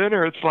having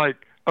dinner, it's like,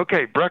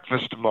 okay,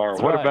 breakfast tomorrow.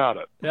 That's what right. about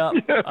it? Yeah,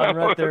 You know? I'm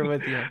right there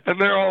with you. And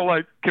they're all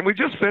like, can we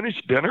just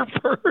finish dinner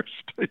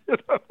first? You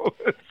know,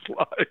 it's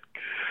like,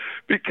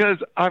 because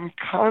I'm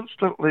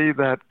constantly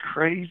that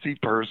crazy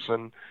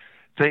person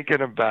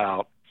thinking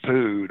about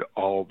food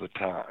all the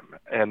time.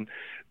 And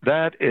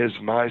that is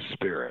my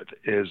spirit,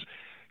 is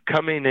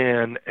coming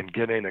in and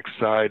getting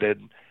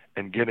excited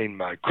and getting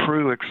my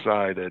crew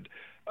excited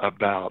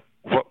about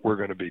what we're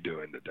going to be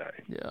doing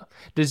today. Yeah.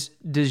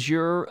 Does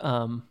your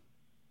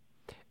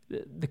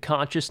the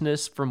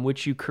consciousness from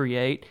which you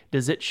create,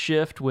 does it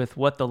shift with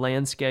what the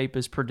landscape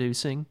is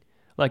producing?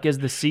 Like as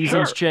the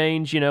seasons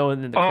change, you know,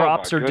 and the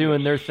crops are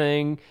doing their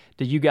thing,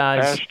 do you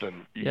guys...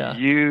 Ashton,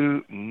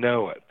 you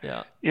know it.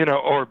 Yeah. You know,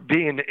 or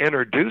being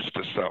introduced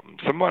to something.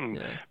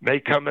 Someone may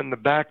come in the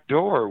back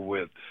door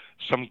with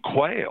some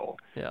quail.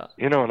 Yeah.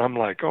 You know, and I'm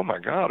like, oh my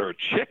God, or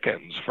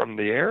chickens from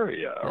the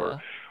area,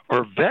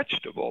 or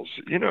vegetables.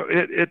 You know,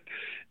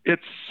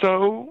 it's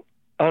so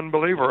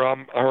unbelievable.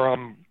 I'm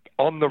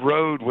on the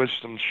road with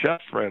some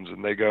chef friends,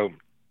 and they go,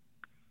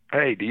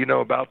 hey, do you know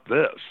about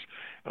this?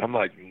 And I'm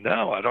like,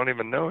 no, I don't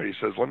even know it. He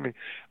says,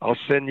 I'll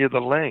send you the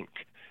link.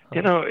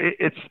 You know,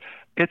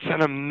 it's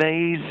an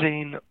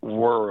amazing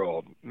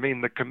world. I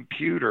mean, the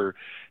computer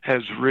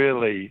has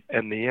really,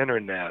 and the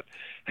internet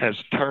has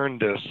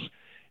turned us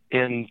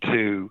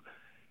into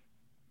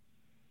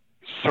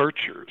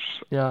searchers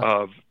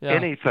of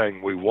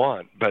anything we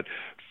want. But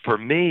for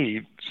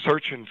me,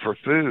 searching for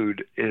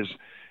food is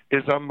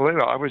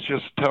unbelievable. I was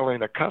just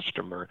telling a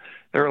customer,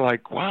 they're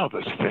like, wow,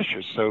 this fish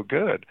is so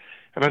good.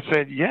 And I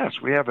said, yes,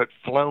 we have it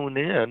flown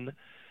in,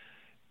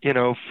 you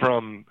know,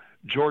 from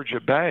Georgia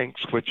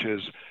Banks, which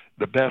is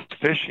the best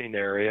fishing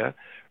area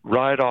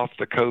right off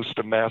the coast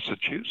of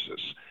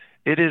Massachusetts.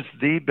 It is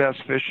the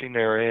best fishing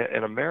area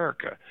in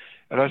America.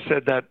 And I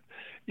said that,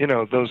 you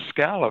know, those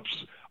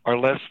scallops are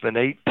less than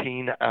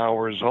 18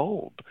 hours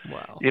old.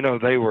 Wow. You know,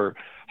 they were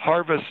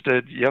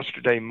harvested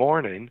yesterday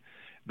morning,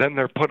 then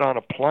they're put on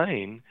a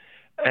plane,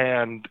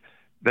 and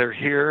they're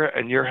here,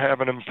 and you're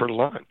having them for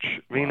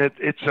lunch. I mean,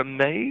 it's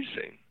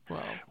amazing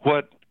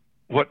what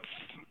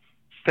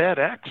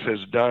FedEx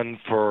has done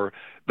for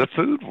the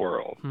food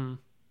world.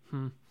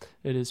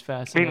 It is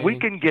fascinating. I mean, we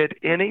can get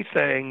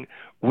anything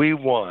we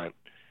want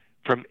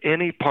from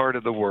any part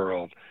of the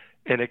world,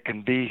 and it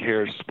can be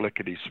here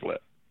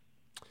splickety-split.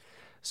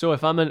 So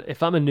if I'm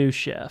a new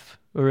chef,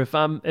 or if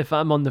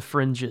I'm on the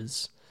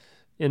fringes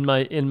in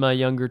my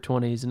younger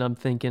 20s, and I'm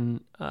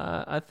thinking,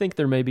 I think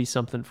there may be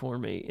something for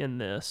me in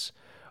this.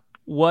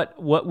 What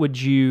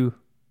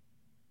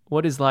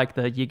is like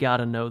the you got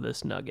to know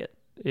this nugget?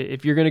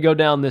 If you're going to go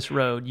down this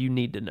road, you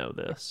need to know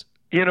this.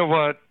 You know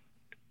what?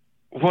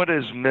 What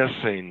is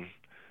missing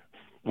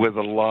with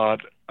a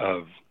lot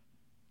of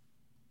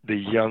the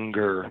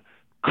younger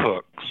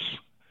cooks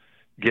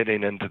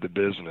getting into the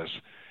business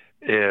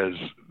is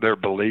they're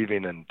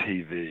believing in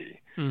TV.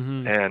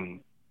 Mm-hmm. And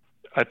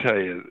I tell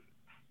you,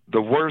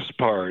 the worst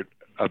part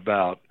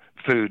about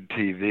food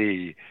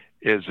TV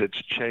is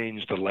it's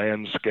changed the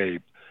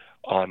landscape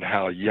on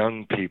how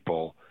young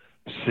people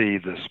see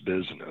this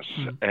business.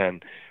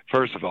 And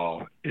first of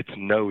all, it's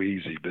no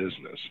easy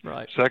business.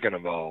 Right. Second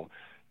of all,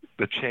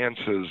 the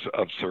chances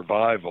of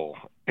survival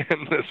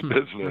in this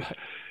business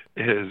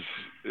is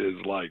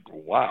like,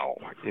 wow,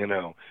 you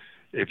know,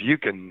 if you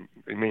can,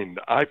 I mean,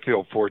 I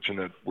feel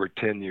fortunate we're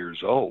 10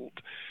 years old.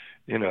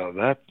 You know,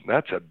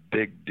 that's a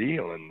big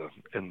deal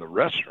in the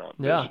restaurant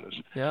business.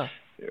 Yeah.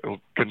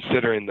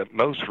 Considering that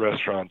most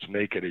restaurants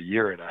make it a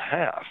year and a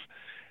half.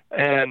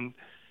 And,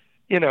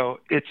 you know,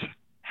 it's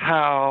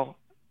how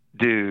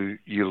do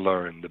you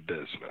learn the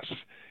business?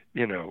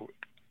 You know,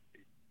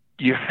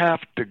 you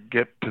have to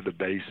get to the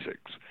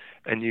basics,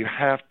 and you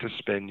have to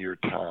spend your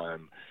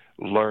time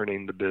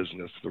learning the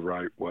business the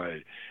right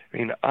way. I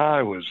mean,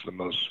 I was the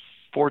most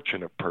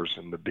fortunate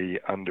person to be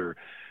under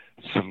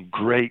some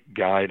great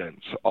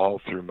guidance all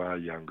through my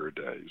younger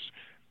days.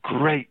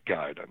 Great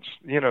guidance,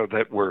 you know,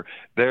 that were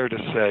there to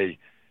say,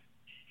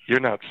 you're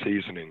not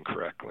seasoning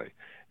correctly.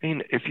 I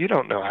mean, if you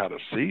don't know how to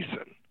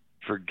season,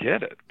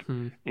 forget it.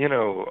 You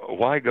know,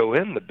 why go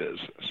in the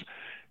business?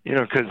 You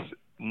know, because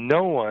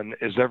no one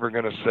is ever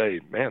going to say,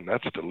 man,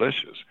 that's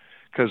delicious.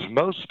 Because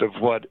most of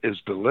what is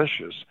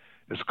delicious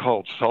is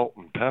called salt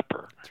and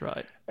pepper. That's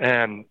right.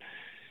 And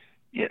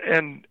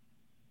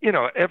you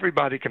know,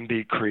 everybody can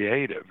be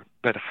creative,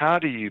 but how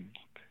do you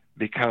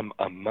become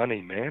a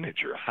money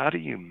manager? How do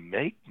you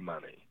make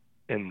money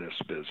in this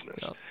business?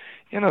 Yep.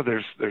 You know,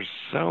 there's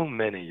so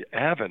many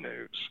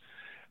avenues.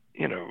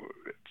 You know,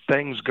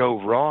 things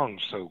go wrong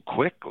so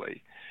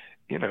quickly.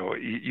 You know,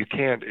 you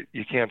can't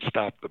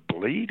stop the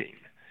bleeding.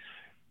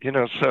 You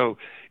know, so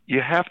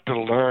you have to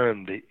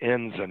learn the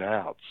ins and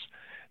outs.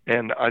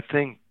 And I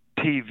think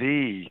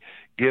TV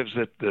gives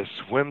it this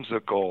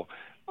whimsical,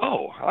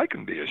 oh, I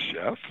can be a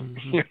chef.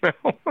 You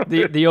know,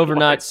 the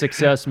overnight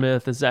success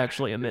myth is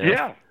actually a myth.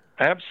 Yeah,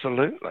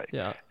 absolutely.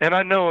 Yeah, and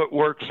I know it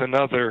works in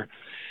other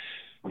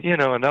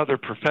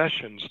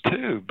professions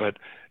too, but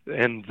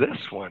in this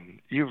one,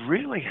 you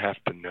really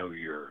have to know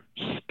your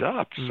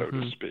stuff, so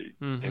to speak.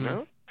 You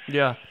know.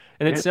 Yeah,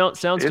 and it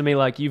sounds to me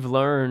like you've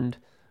learned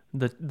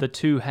the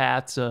two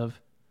hats of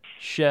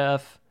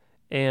chef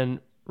and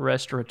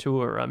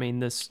restaurateur. I mean,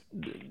 this,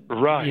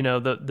 right? You know,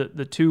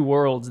 the two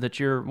worlds that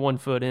you're 1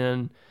 foot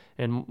in,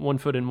 and 1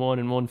 foot in one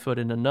and 1 foot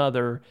in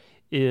another,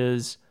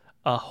 is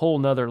a whole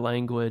nother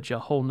language, a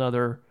whole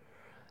nother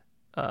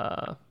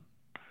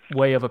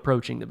way of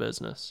approaching the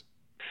business.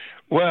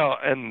 Well,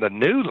 and the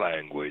new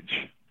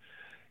language,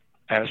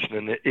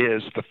 Ashton,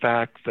 is the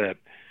fact that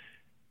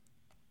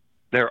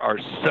there are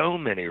so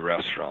many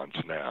restaurants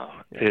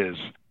now. I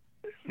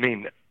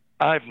mean,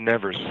 I've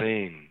never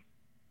seen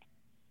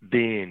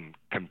being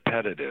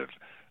competitive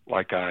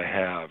like I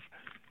have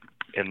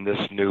in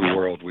this new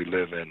world we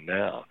live in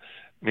now.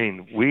 I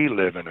mean, we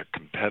live in a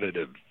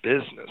competitive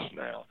business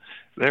now.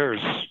 There's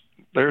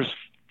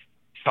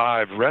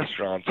 5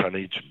 restaurants on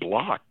each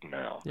block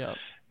now. Yeah.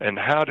 And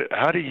how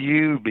do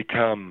you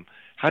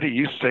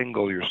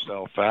single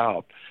yourself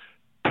out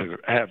to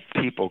have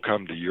people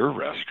come to your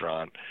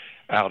restaurant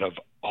out of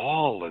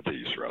all of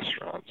these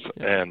restaurants?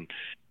 Yeah. And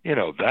you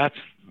know, that's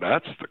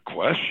the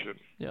question.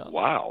 Yeah.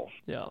 Wow.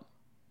 Yeah.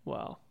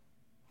 Wow.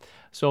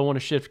 So I want to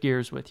shift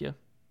gears with you.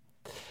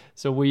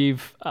 So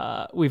we've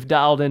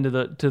dialed into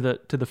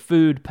the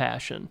food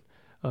passion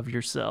of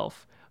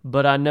yourself,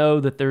 but I know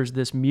that there's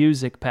this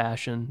music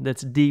passion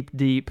that's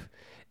deep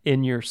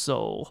in your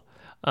soul.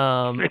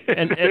 And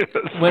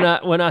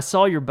when I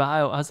saw your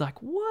bio, I was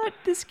like, what?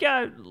 This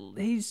guy,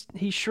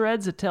 he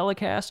shreds a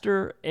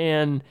Telecaster,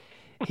 and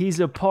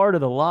he's a part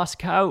of the Lost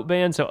Coyote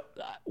Band. So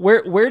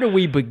where do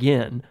we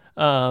begin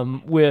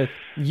with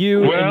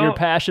you and your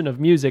passion of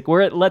music?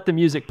 We're at Let the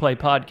Music Play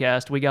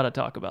podcast. We got to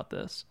talk about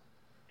this.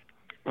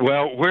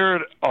 Well, where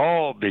it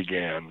all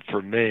began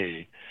for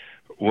me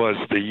was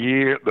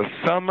the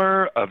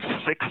summer of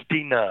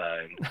 '69.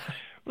 I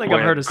think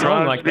I've heard a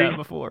song like that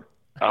before.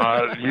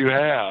 You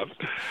have.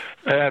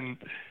 And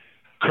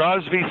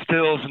Crosby,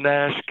 Stills,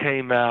 Nash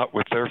came out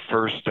with their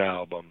first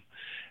album,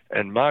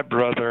 and my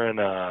brother and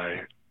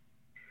I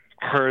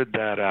heard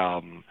that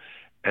album,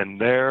 and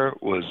there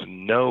was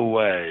no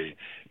way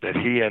that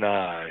he and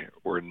I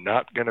were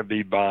not going to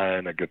be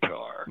buying a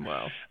guitar.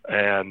 Wow.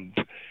 And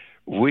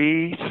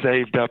we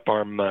saved up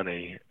our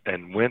money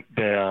and went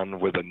down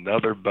with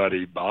another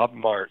buddy, Bob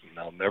Martin,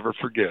 I'll never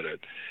forget it,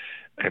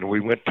 and we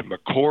went to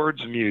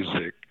McCord's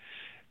Music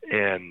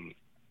in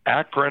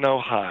Akron,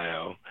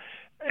 Ohio,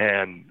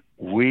 and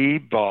we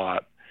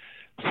bought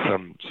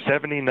some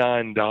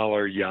 $79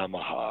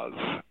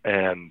 Yamahas,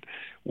 and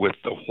with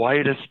the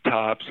whitest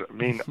tops. I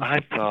mean,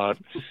 I thought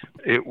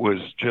it was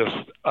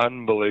just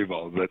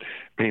unbelievable.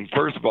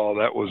 First of all,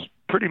 that was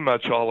pretty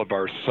much all of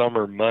our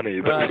summer money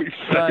that we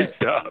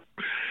saved up.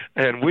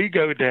 And we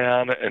go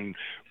down and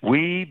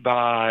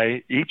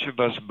each of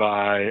us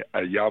buy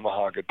a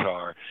Yamaha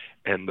guitar,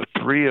 and the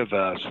 3 of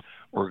us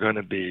were going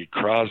to be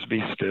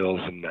Crosby,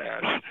 Stills, and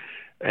Nash.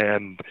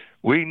 And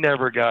we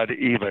never got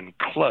even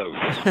close,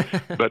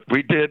 but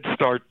we did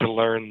start to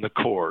learn the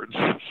chords.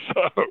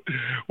 So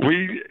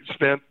we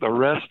spent the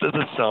rest of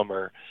the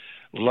summer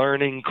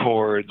learning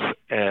chords,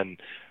 and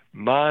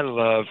my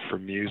love for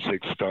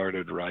music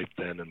started right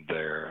then and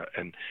there,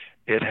 and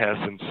it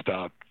hasn't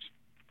stopped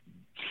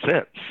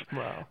since.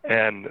 Wow.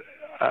 And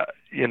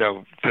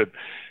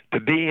to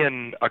be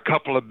in a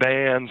couple of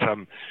bands,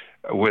 I'm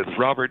with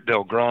Robert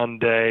Del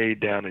Grande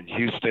down in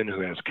Houston,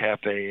 who has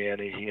Cafe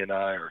Annie. He and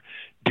I are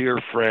dear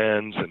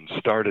friends and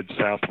started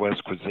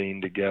Southwest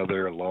Cuisine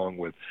together, along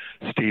with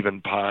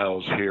Stephen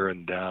Piles here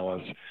in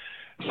Dallas.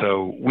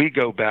 So we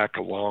go back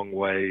a long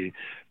way,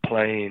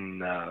 playing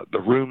the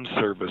room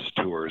service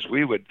tours.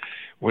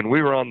 When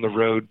we were on the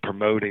road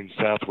promoting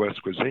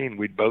Southwest Cuisine,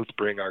 we'd both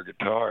bring our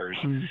guitars,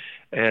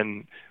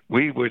 and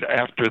we would,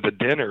 after the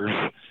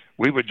dinners,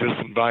 we would just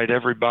invite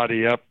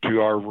everybody up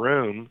to our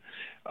room,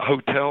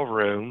 hotel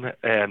room,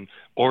 and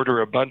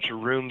order a bunch of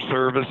room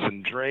service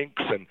and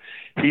drinks, and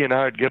he and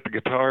I would get the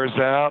guitars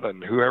out,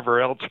 and whoever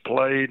else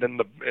played in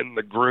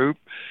the group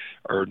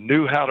or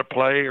knew how to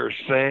play or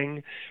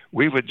sing,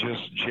 we would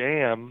just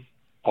jam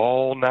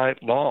all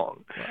night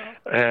long. Wow.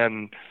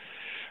 And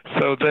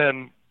so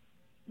then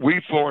we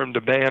formed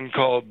a band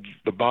called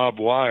the Bob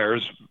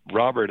Wires,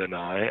 Robert and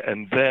I,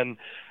 and then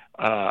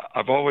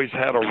I've always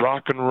had a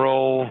rock and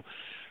roll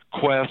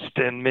quest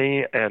in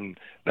me, and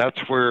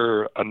that's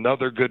where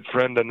another good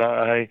friend and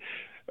I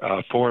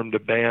formed a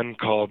band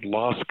called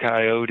Lost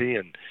Coyote,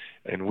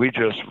 and we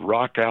just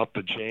rock out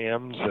the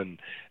jams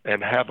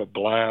and have a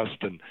blast.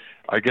 And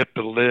I get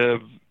to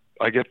live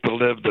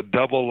the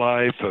double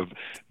life of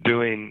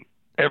doing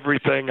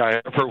everything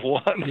I ever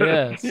wanted,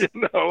 yes.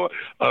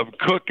 Of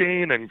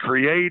cooking and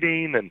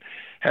creating and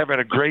having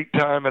a great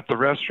time at the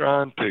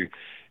restaurant, to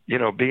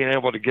being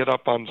able to get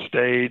up on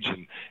stage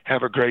and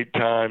have a great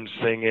time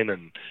singing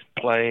and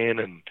playing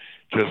and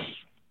just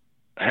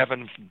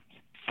having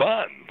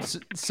fun.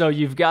 So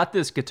you've got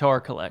this guitar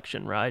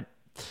collection, right?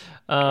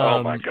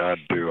 Oh my God,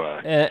 do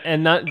I?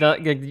 And not,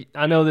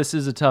 I know this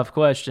is a tough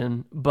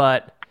question,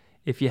 but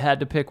if you had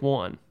to pick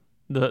one,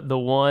 the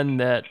one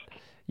that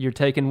you're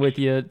taking with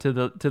you to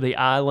the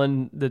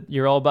island, that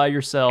you're all by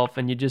yourself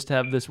and you just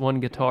have this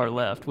one guitar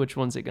left, which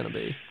one's it going to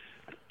be?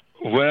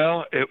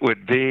 Well, it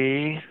would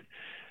be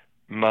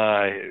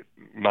my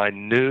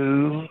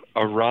new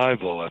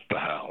arrival at the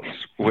house,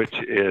 which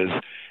is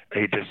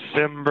a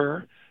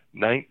December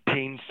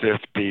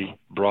 1950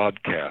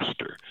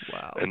 Broadcaster.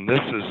 Wow. And this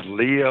is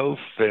Leo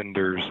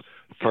Fender's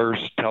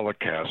first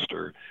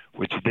Telecaster,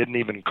 which he didn't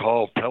even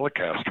call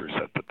Telecasters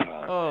at the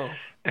time. Oh.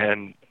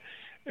 And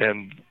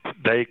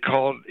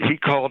he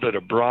called it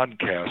a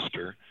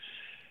Broadcaster,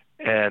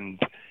 and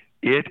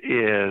it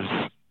is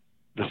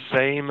the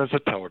same as a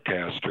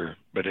Telecaster,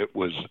 but it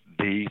was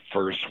the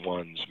first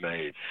ones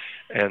made.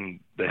 And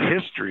the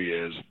history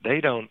is they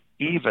don't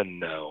even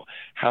know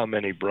how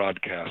many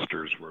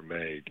Broadcasters were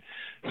made.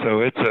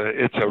 So it's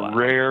a Wow.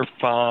 rare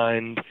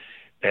find,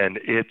 and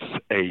it's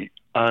a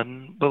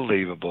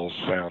unbelievable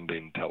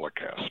sounding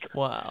Telecaster.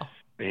 Wow.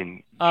 I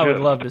mean, I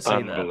would love to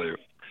see that.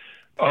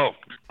 Oh,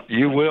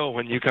 you will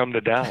when you come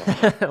to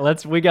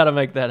Dallas. We got to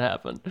make that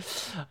happen.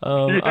 Yes,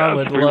 I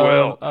would we love.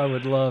 will. I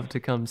would love to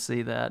come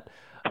see that.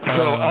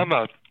 So I'm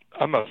a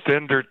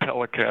Fender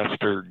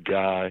Telecaster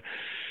guy,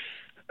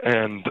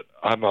 and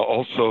I'm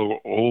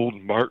also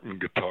old Martin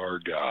guitar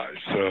guy.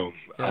 So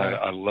yeah.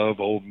 I love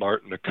old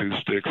Martin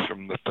acoustics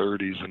from the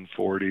 30s and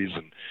 40s.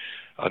 And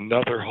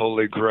another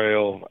holy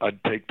grail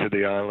I'd take to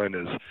the island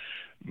is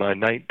my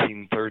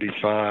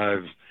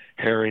 1935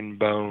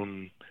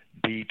 herringbone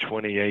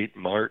D28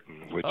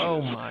 Martin, which oh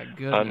is my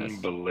goodness.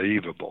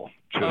 unbelievable.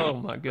 Oh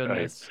my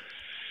goodness.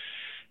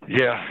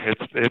 Yeah,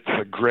 it's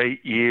a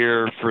great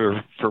year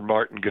for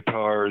Martin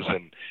guitars,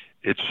 and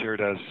it sure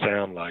does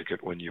sound like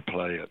it when you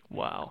play it.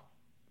 Wow.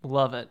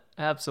 Love it.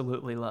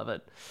 Absolutely love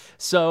it.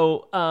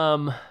 So,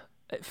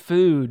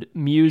 food,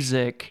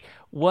 music,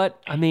 what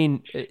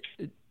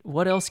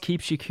else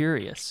keeps you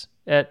curious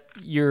at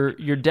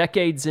your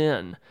decades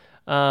in?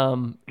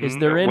 Is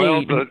there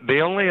any... Well, the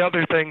only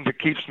other thing that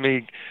keeps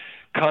me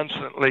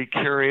constantly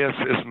curious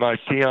is my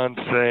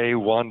fiancée,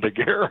 Wanda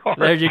Gerhardt.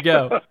 There you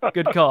go.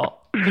 Good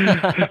call. So,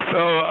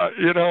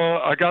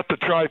 I got the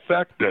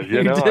trifecta.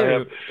 You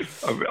do.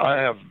 I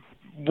have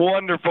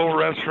wonderful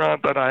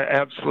restaurant that I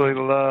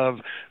absolutely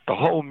love, the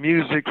whole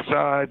music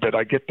side that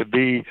I get to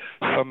be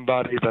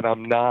somebody that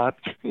I'm not,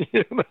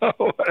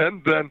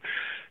 and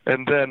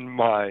then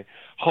my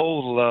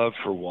whole love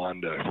for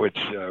Wanda, which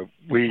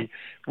we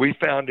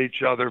found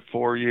each other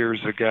 4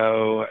 years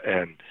ago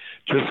and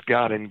just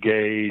got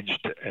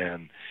engaged,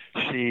 and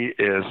she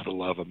is the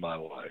love of my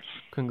life.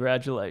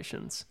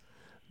 Congratulations.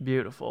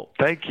 Beautiful.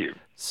 Thank you.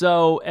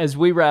 So as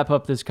we wrap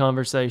up this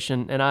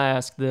conversation, and I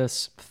ask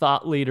this,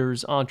 thought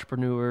leaders,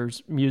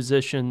 entrepreneurs,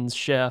 musicians,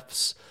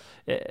 chefs,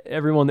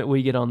 everyone that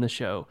we get on the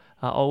show,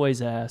 I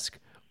always ask,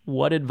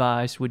 what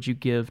advice would you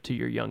give to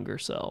your younger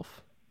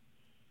self?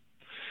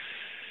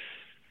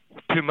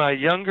 To my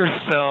younger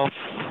self,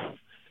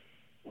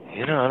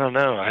 I don't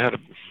know.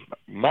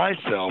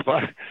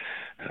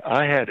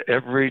 I had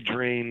every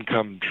dream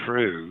come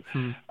true.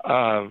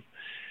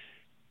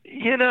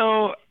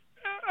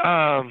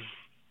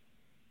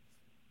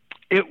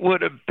 it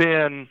would have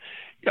been,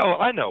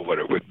 I know what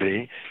it would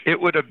be. It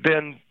would have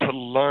been to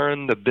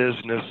learn the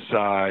business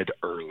side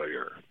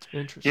earlier.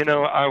 Interesting.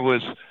 I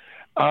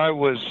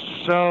was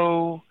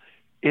so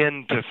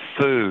into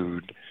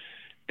food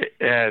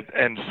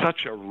and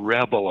such a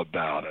rebel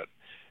about it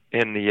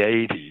in the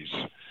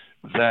 80s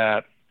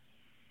that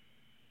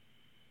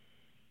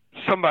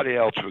somebody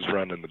else was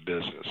running the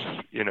business,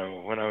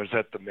 when I was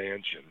at the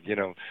mansion,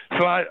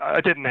 so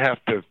I didn't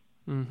have to,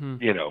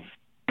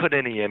 put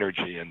any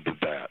energy into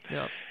that.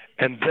 Yep.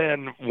 And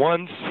then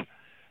once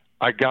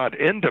I got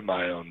into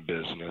my own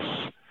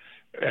business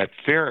at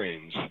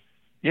Fearing's,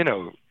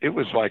 it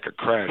was like a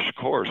crash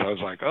course. I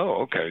was like,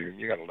 oh, okay,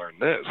 you got to learn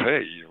this.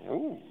 Hey,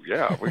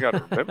 yeah, we got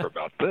to remember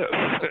about this.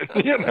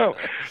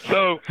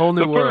 So Whole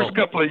new the world. first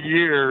couple of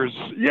years,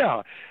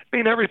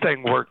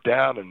 everything worked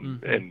out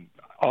and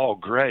all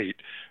great,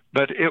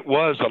 but it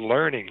was a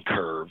learning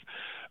curve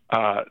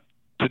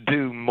to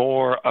do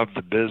more of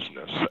the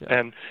business.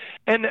 Yeah.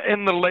 And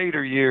in the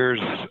later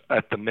years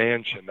at the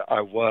mansion,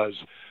 I was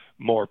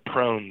more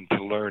prone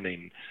to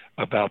learning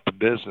about the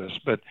business.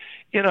 But,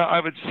 I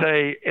would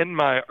say in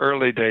my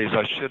early days,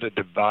 I should have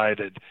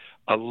divided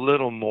a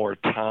little more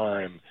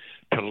time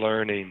to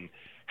learning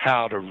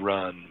how to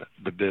run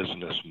the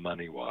business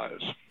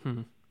money-wise.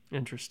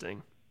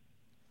 Interesting.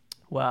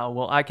 Wow.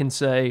 Well, I can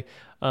say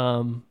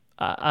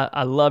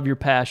I love your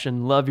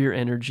passion, love your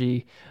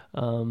energy.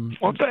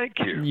 Well, thank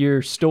you.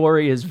 Your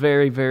story is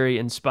very, very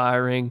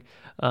inspiring.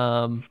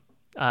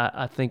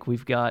 I think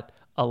we've got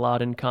a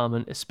lot in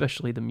common,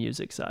 especially the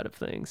music side of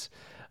things.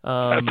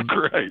 That's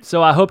great.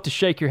 So I hope to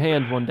shake your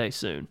hand one day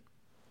soon.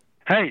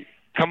 Hey,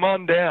 come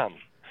on down.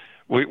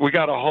 We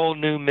got a whole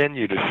new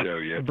menu to show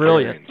you.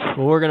 Brilliant.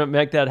 Well, we're going to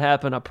make that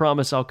happen. I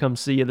promise I'll come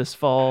see you this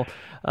fall.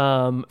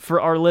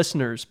 For our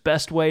listeners,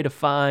 best way to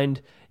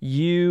find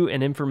you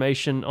and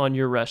information on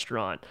your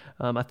restaurant.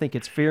 I think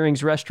it's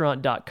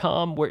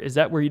fearingsrestaurant.com. Is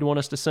that where you'd want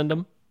us to send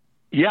them?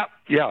 Yeah.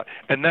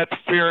 And that's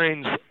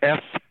Fearing's,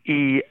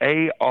 FEARINGS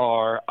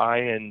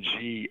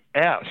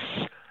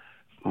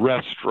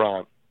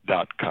restaurant.com.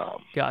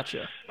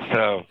 Gotcha.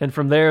 So, and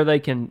from there they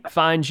can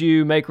find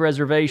you, make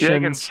reservations. They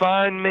can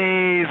find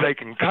me, they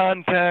can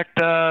contact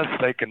us,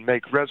 they can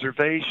make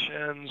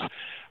reservations.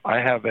 I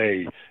have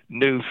a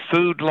new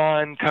food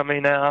line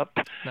coming out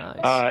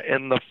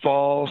in the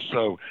fall,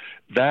 so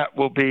that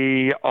will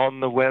be on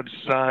the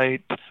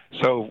website.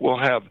 So we'll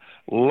have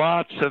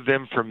lots of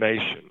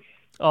information.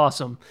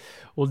 Awesome.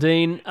 Well,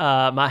 Dean,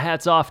 my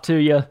hat's off to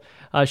you.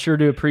 I sure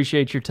do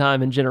appreciate your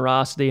time and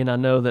generosity, and I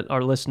know that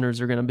our listeners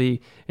are going to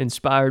be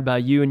inspired by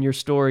you and your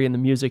story and the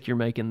music you're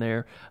making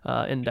there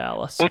in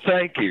Dallas. Well,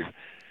 thank you.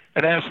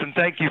 And Aston,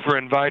 thank you for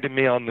inviting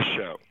me on the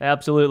show.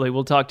 Absolutely.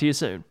 We'll talk to you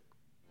soon.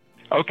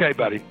 Okay,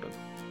 buddy.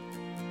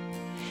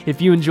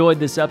 If you enjoyed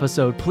this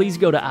episode, please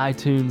go to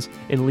iTunes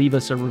and leave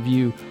us a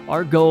review.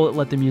 Our goal at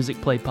Let the Music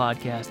Play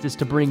podcast is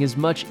to bring as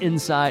much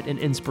insight and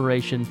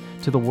inspiration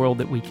to the world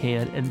that we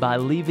can, and by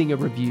leaving a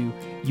review,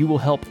 you will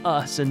help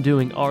us in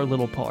doing our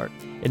little part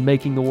in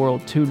making the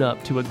world tune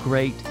up to a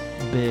great,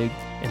 big,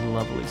 and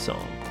lovely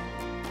song.